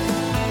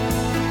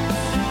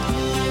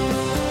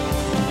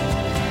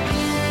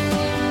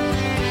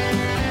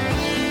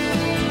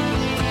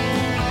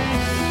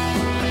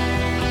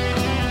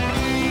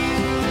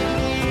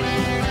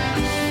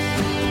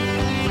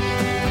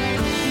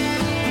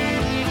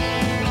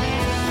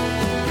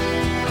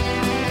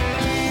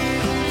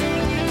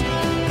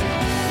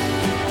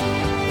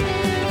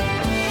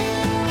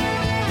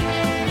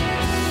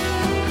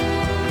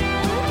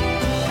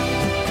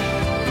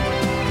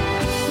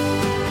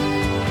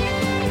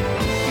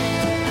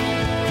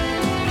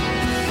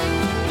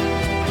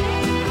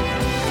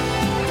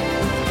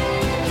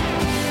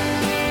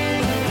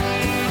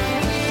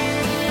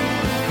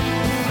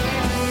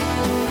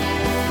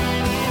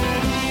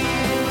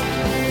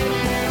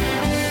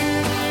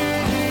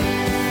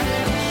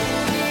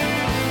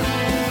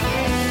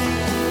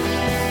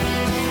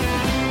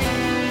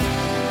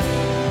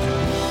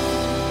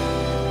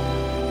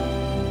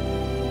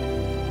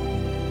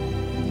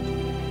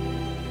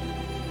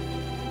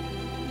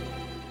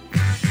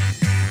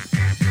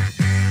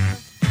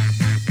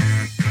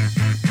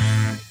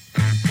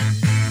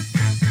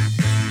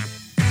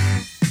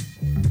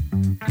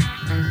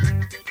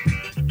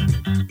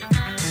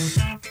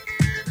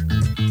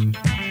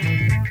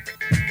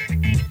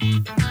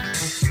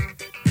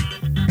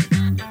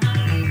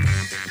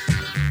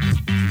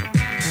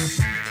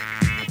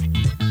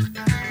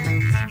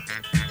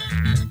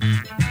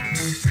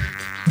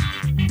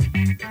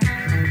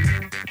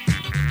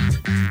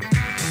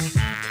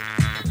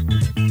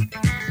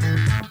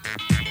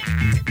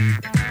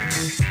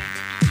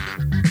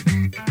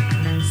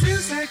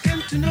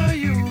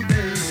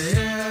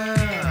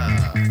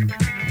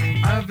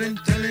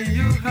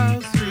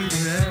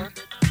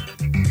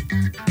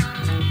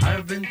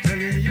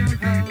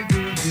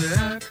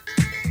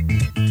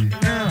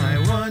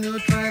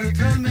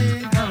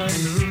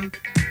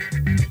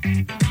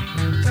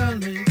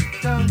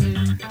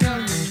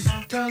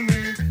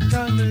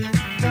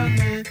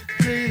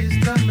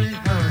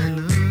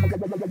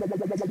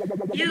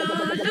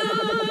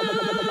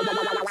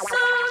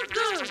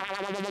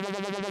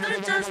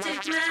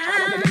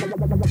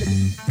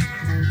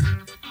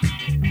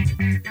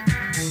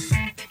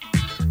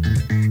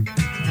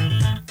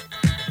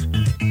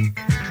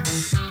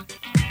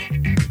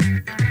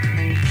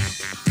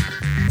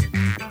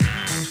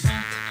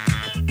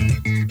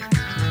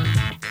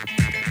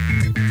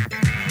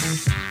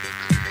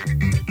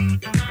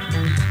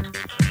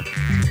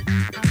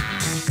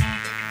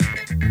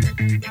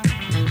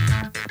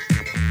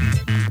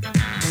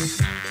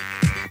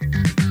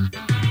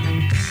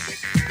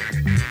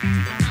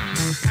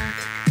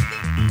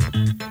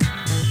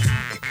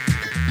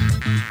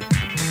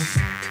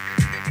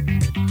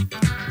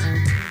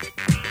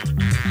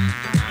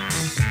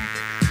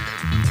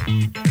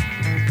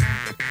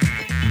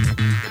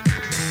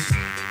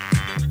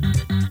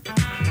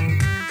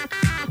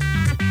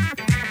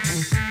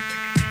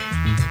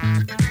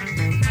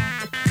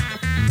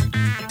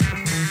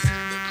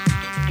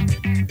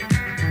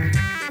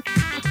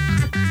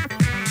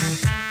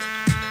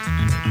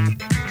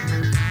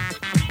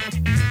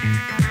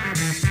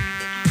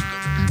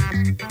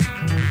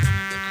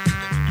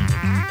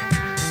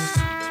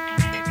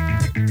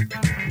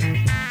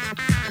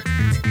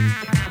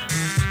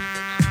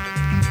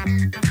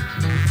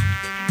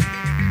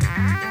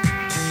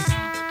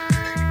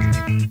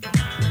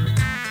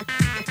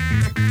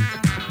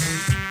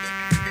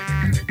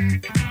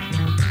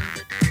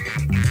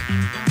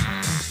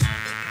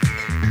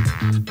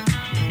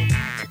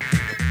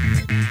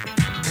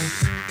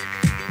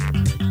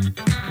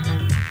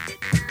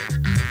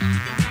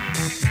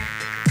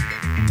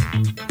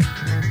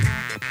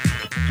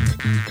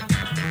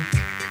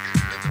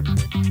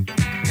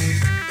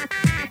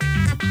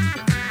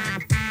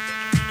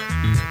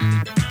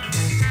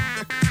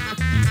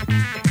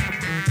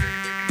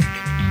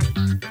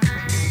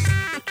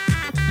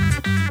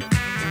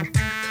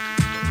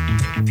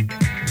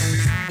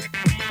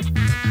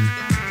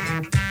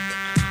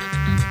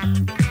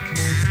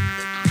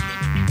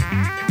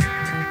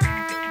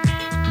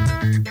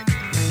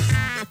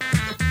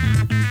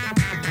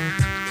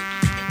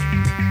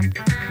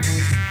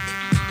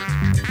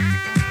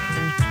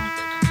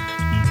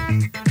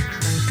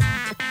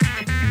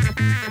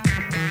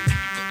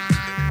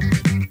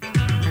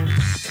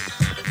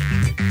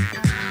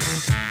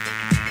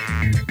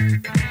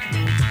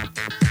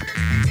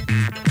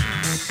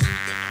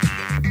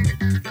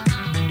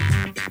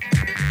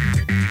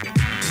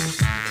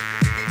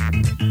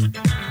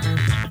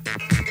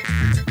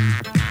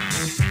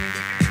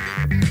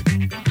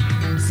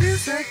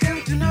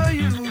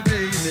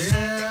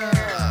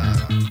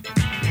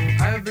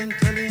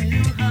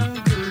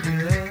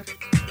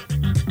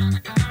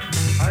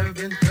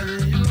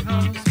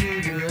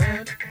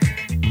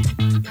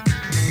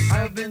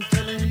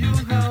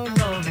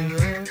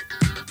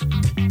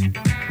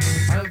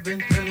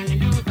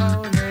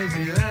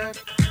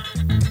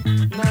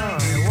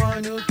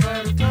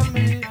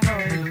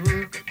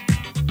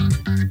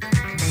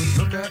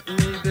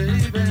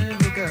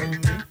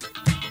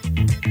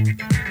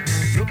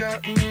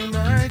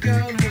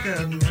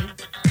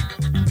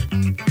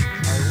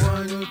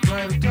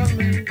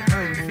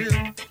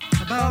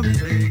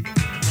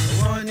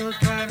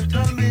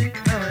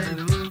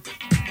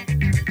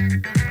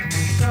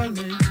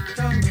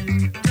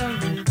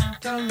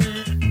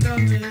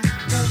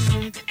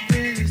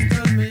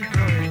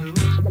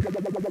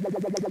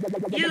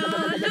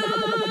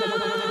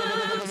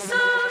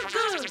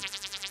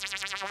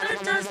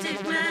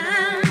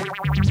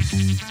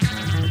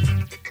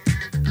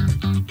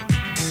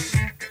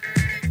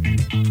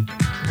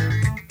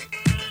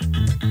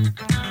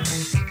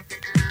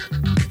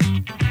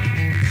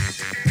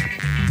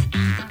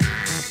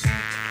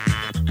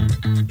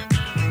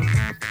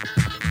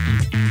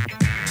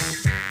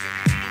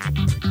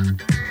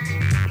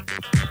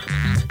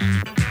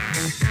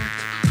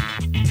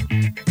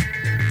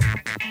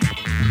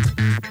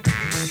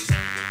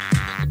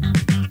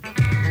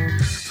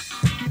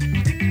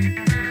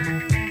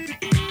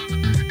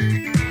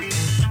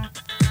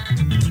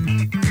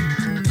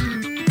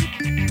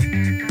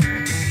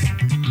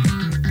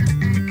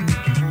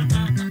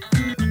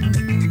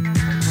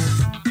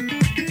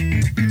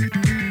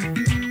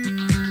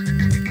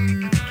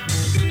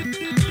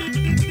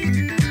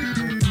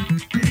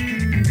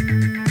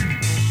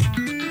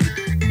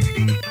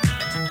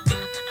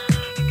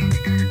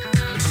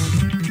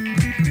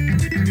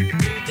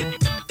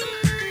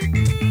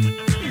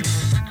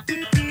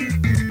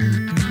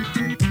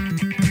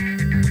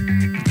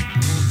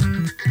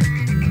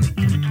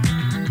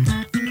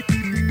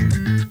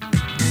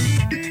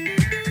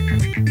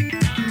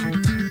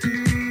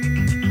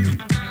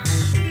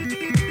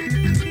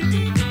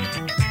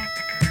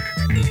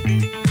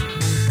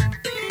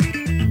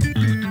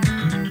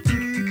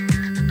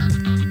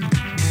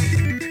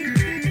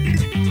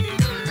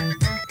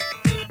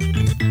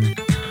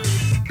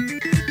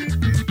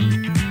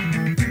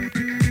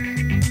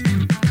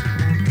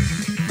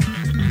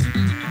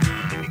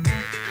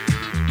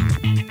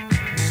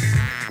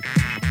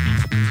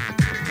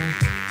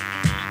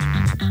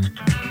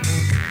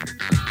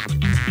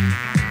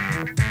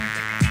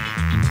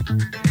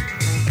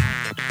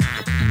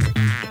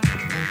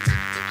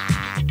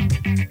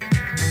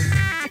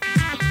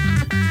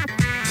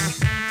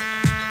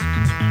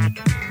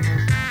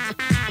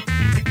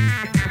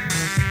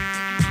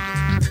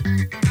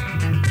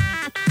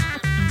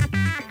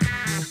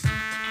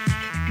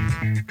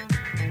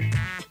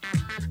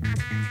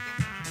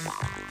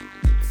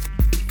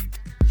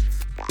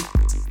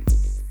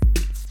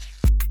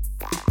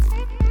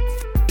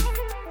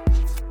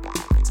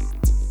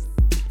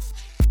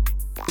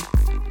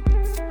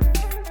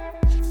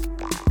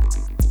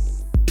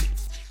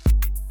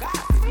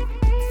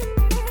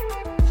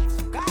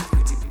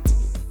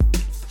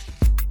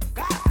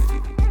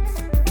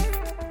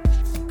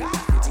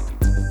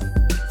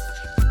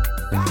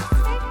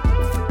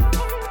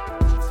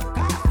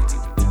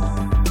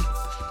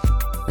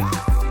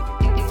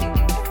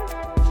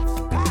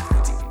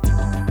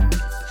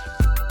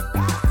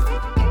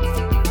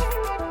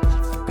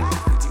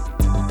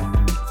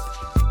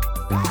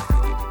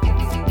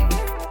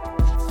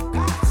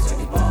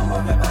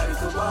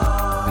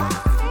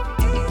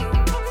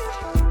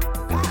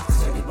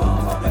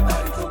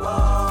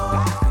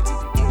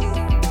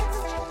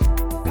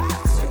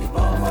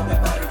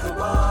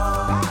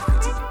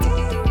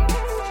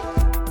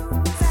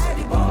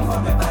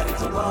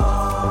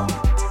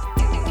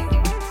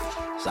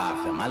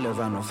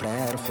 levano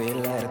frère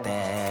filer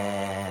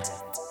terre.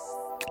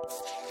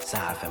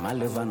 Ça fait mal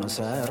levano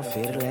sœur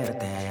filer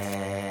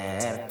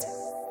terre.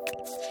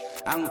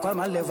 Encore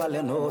mal leva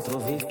les nôtres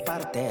vivent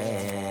par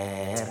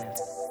terre.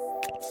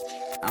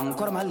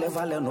 Encore mal le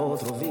valent un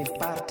autre vivre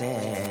par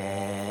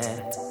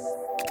terre.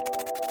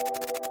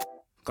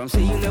 Comme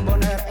si le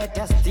bonheur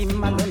était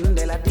estimé à l'une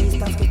de la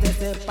distance qui te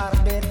sépare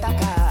de ta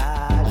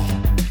cage.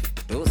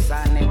 Tout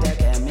ça n'était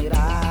qu'un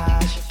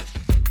mirage.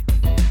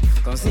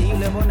 Comme si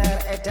le bonheur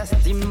était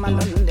estimé à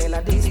l'une de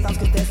la distance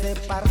qui te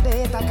sépare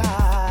de ta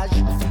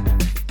cage.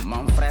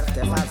 Mon frère,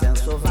 t'es pas un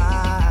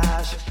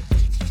sauvage.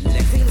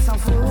 L'exil s'en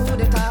fout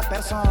de ta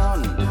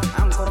personne,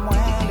 encore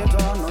moins de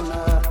ton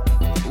honneur.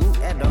 Où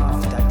est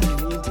donc ta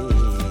dignité?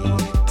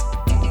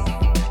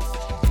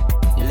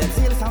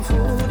 L'exil s'en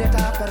fout de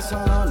ta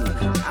personne,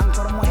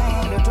 encore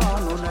moins de ton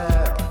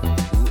honneur.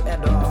 Où est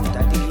donc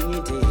ta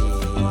dignité?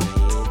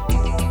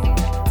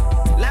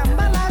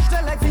 L'emballage de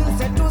l'exil,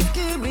 c'est tout ce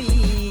qui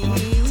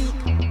brille.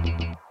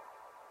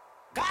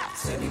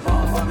 C'est du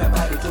bon, mais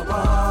pas du tout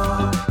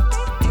bon.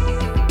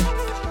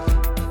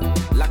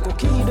 La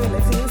coquille de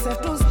l'exil,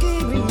 c'est tout ce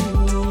qui brille.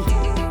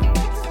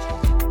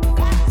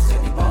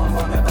 C'est du bon,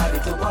 mais pas du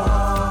tout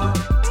bon.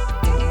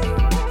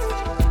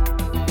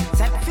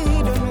 Cette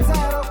fille de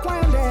misère au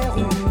coin des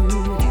rues.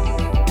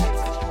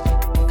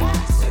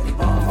 C'est du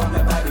bon,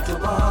 mais pas du tout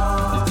bon.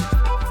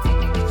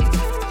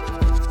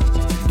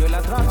 De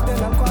la drogue, de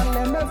l'alcool,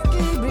 les meufs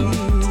qui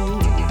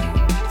brillent.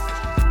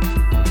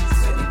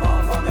 C'est du bon,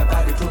 mais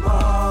pas du tout bon.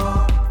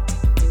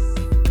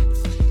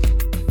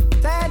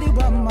 C'est du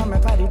bon, mais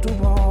pas du tout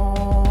bon.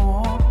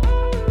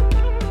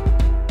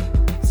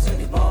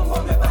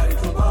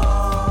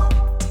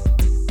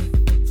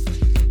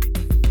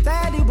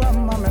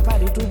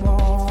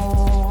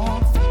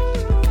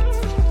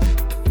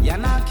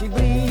 Qui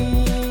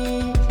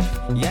brille,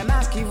 y'en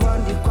a qui vont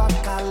du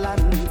coq à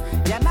l'âne,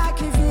 y'en a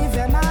qui vivent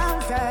en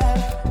enfer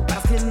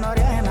parce qu'ils n'ont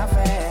rien à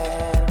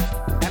faire.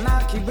 Y'en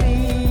a qui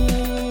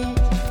brille,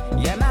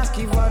 y'en a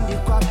qui vont du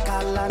coq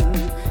à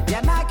l'âne,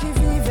 y'en a qui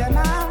vivent en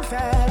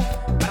enfer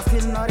parce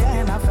qu'ils n'ont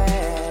rien à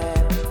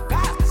faire.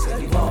 C'est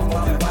du bon,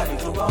 mais pas du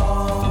tout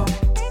bon.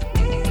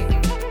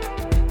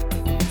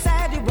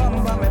 C'est du bon,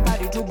 mais pas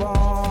du tout bon.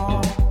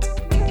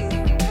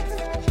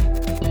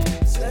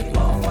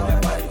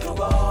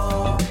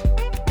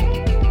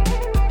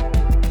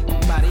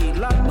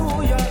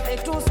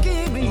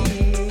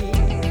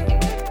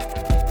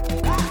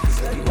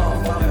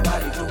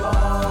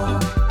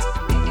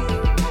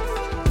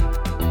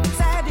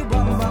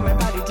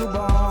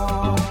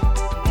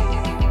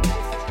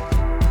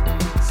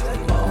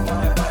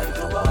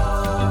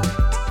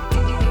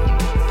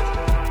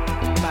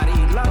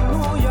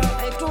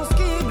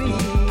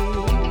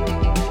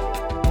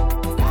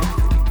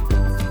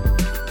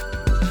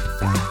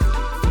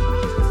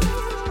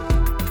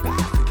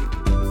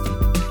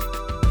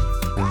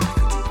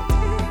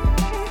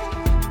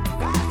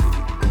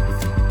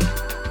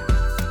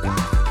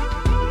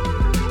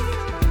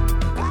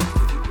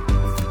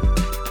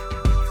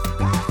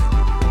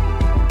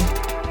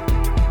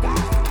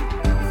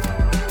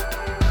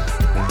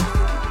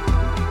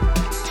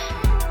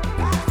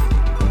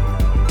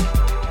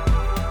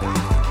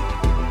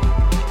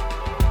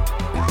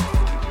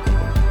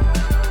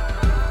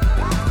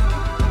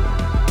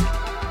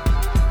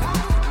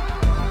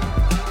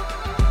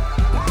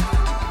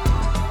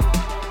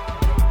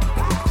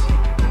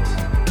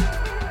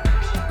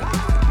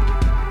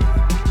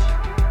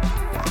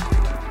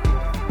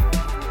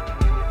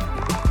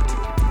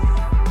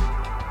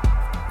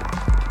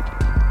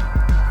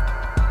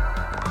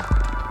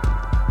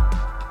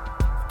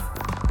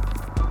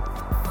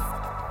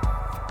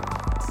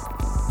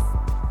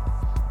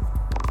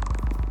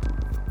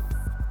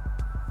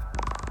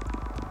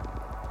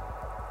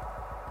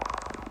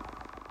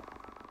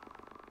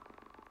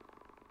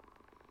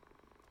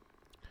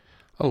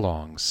 A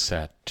long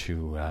set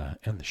to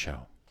end the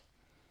show.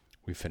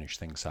 We finish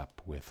things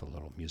up with a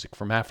little music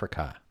from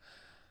Africa.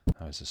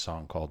 That was a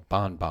song called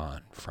Bon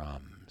Bon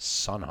from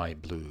Songhai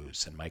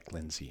Blues and Mike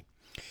Lindsay.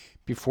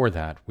 Before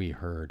that, we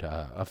heard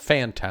a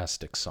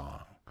fantastic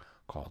song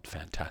called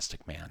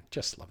Fantastic Man.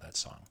 Just love that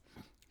song.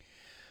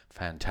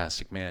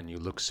 Fantastic Man, You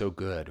Look So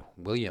Good,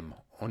 William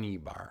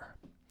Onibar.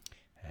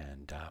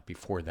 And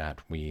before that,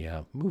 we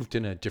went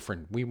in a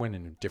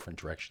different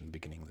direction at the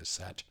beginning of the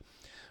set.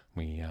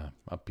 We,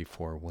 up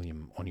before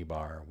William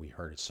Onibar, we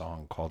heard a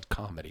song called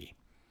Comedy.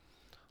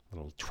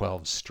 Little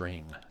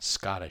 12-string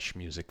Scottish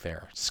music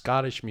there.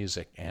 Scottish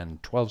music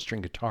and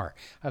 12-string guitar.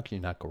 How can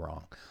you not go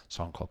wrong? A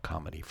song called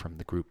Comedy from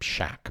the group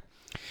Shack.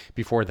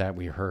 Before that,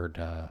 we heard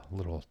a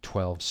little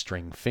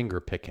 12-string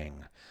finger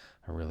picking,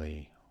 a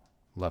really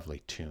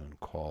lovely tune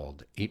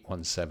called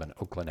 817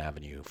 Oakland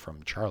Avenue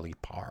from Charlie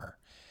Parr.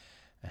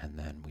 And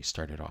then we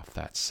started off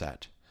that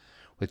set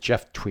with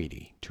Jeff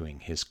Tweedy doing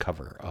his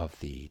cover of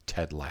the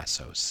Ted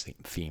Lasso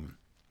theme.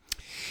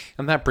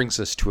 And that brings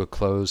us to a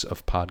close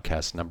of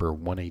podcast number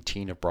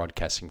 118 of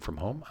Broadcasting from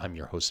Home. I'm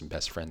your host and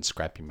best friend,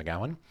 Scrappy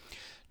McGowan.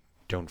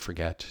 Don't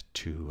forget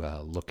to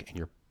look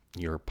in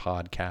your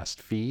podcast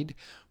feed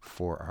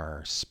for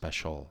our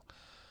special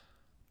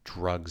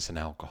drugs and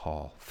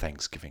alcohol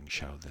Thanksgiving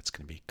show that's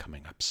going to be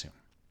coming up soon.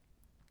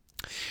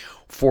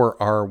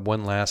 For our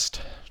one last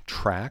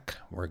track,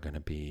 we're going to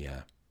be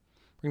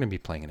we're going to be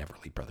playing an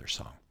Everly Brothers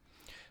song.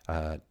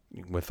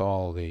 With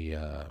all the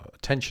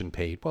attention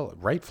paid, well,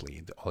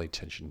 rightfully, all the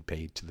attention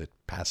paid to the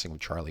passing of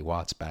Charlie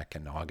Watts back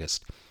in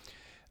August,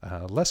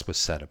 less was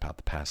said about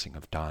the passing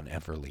of Don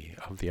Everly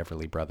of the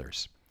Everly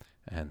Brothers.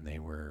 And they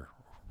were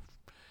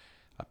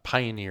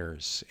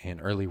pioneers in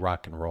early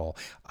rock and roll.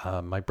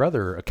 My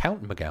brother,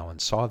 Accountant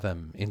McGowan, saw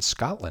them in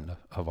Scotland,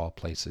 of all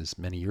places,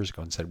 many years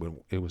ago and said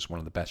it was one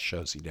of the best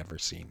shows he'd ever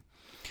seen.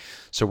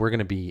 So we're going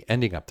to be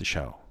ending up the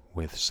show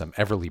with some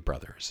Everly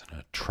Brothers and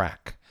a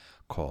track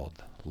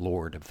called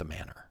Lord of the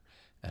Manor.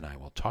 And I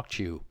will talk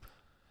to you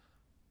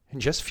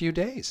in just a few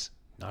days,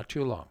 not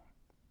too long.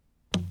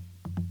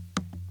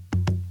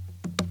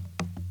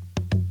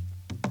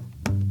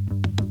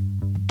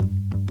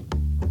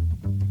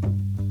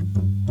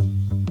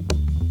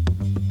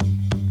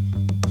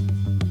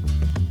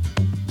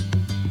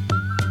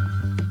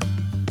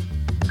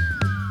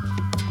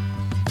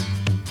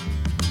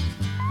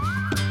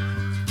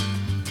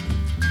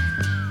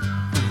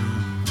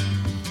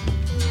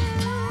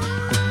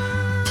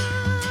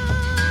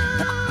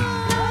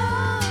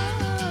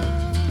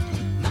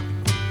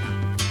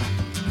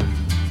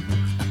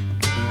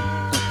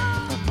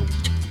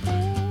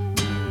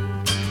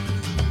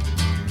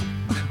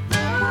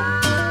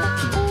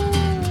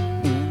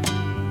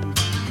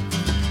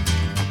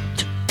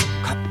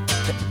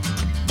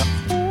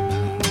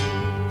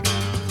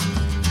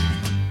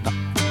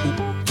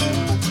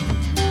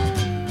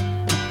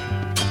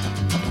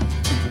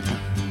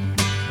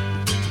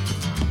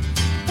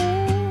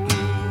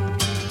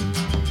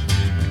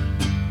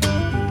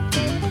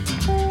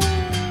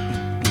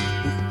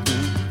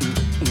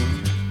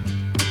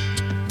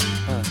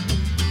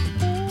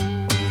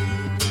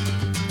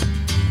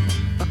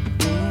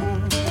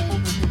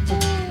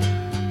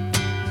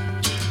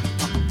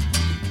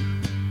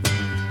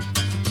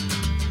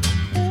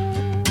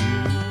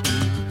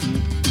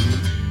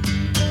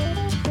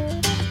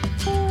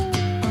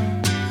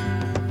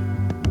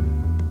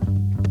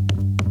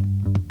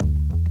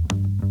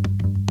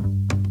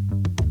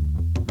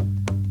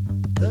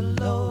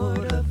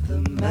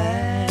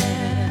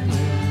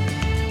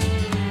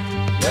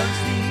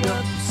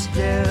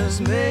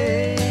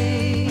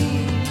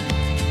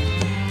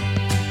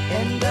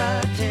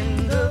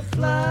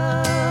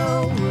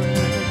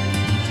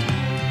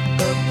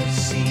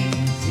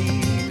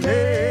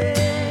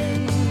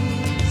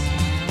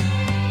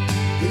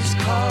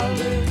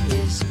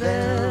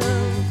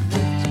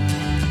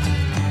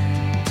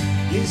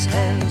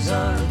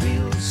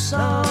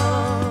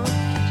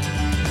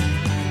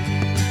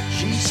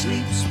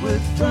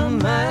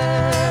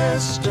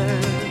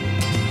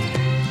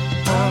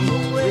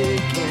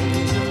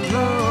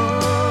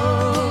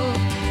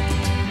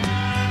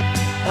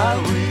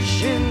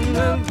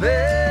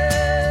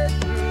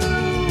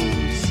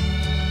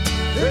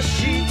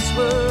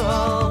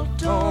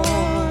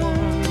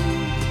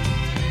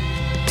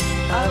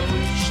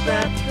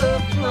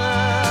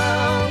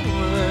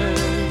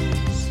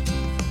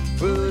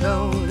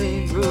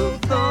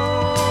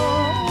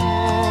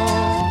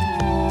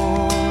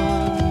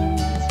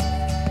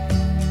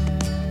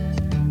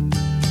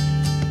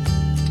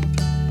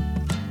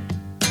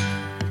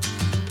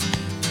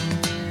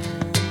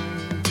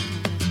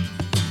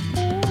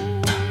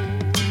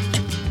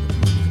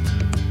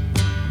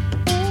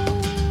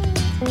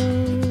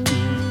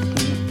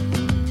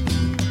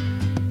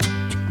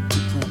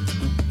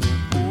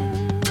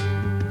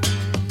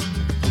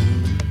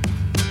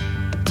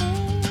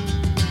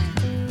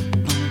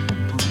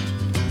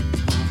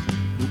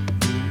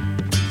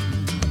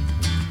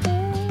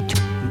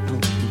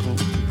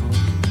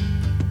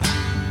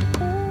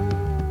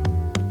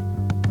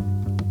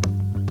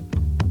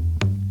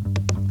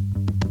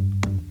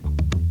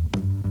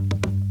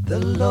 The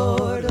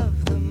Lord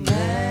of the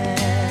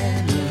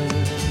Manor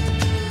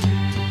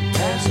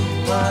has a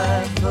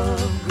wife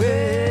of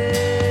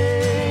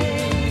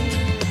gray.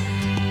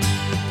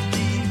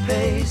 He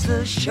pays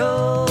the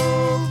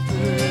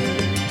chauffeur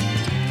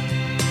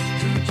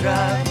to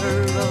drive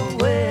her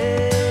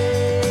away.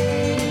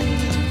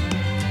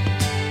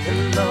 The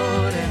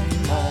Lord and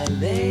my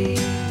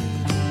lady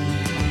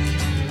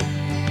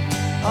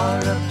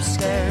are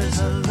upstairs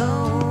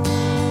alone.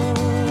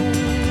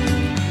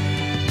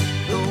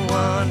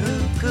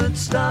 Who could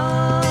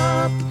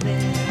stop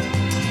them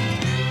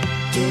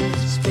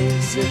is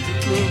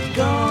physically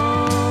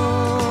gone.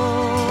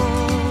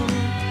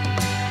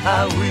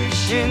 I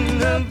wish in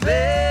the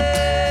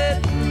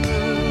bedrooms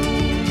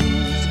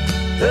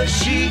the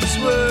sheets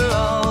were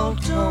all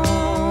torn.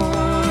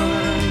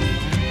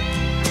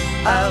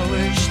 I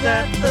wish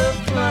that the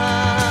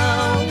flies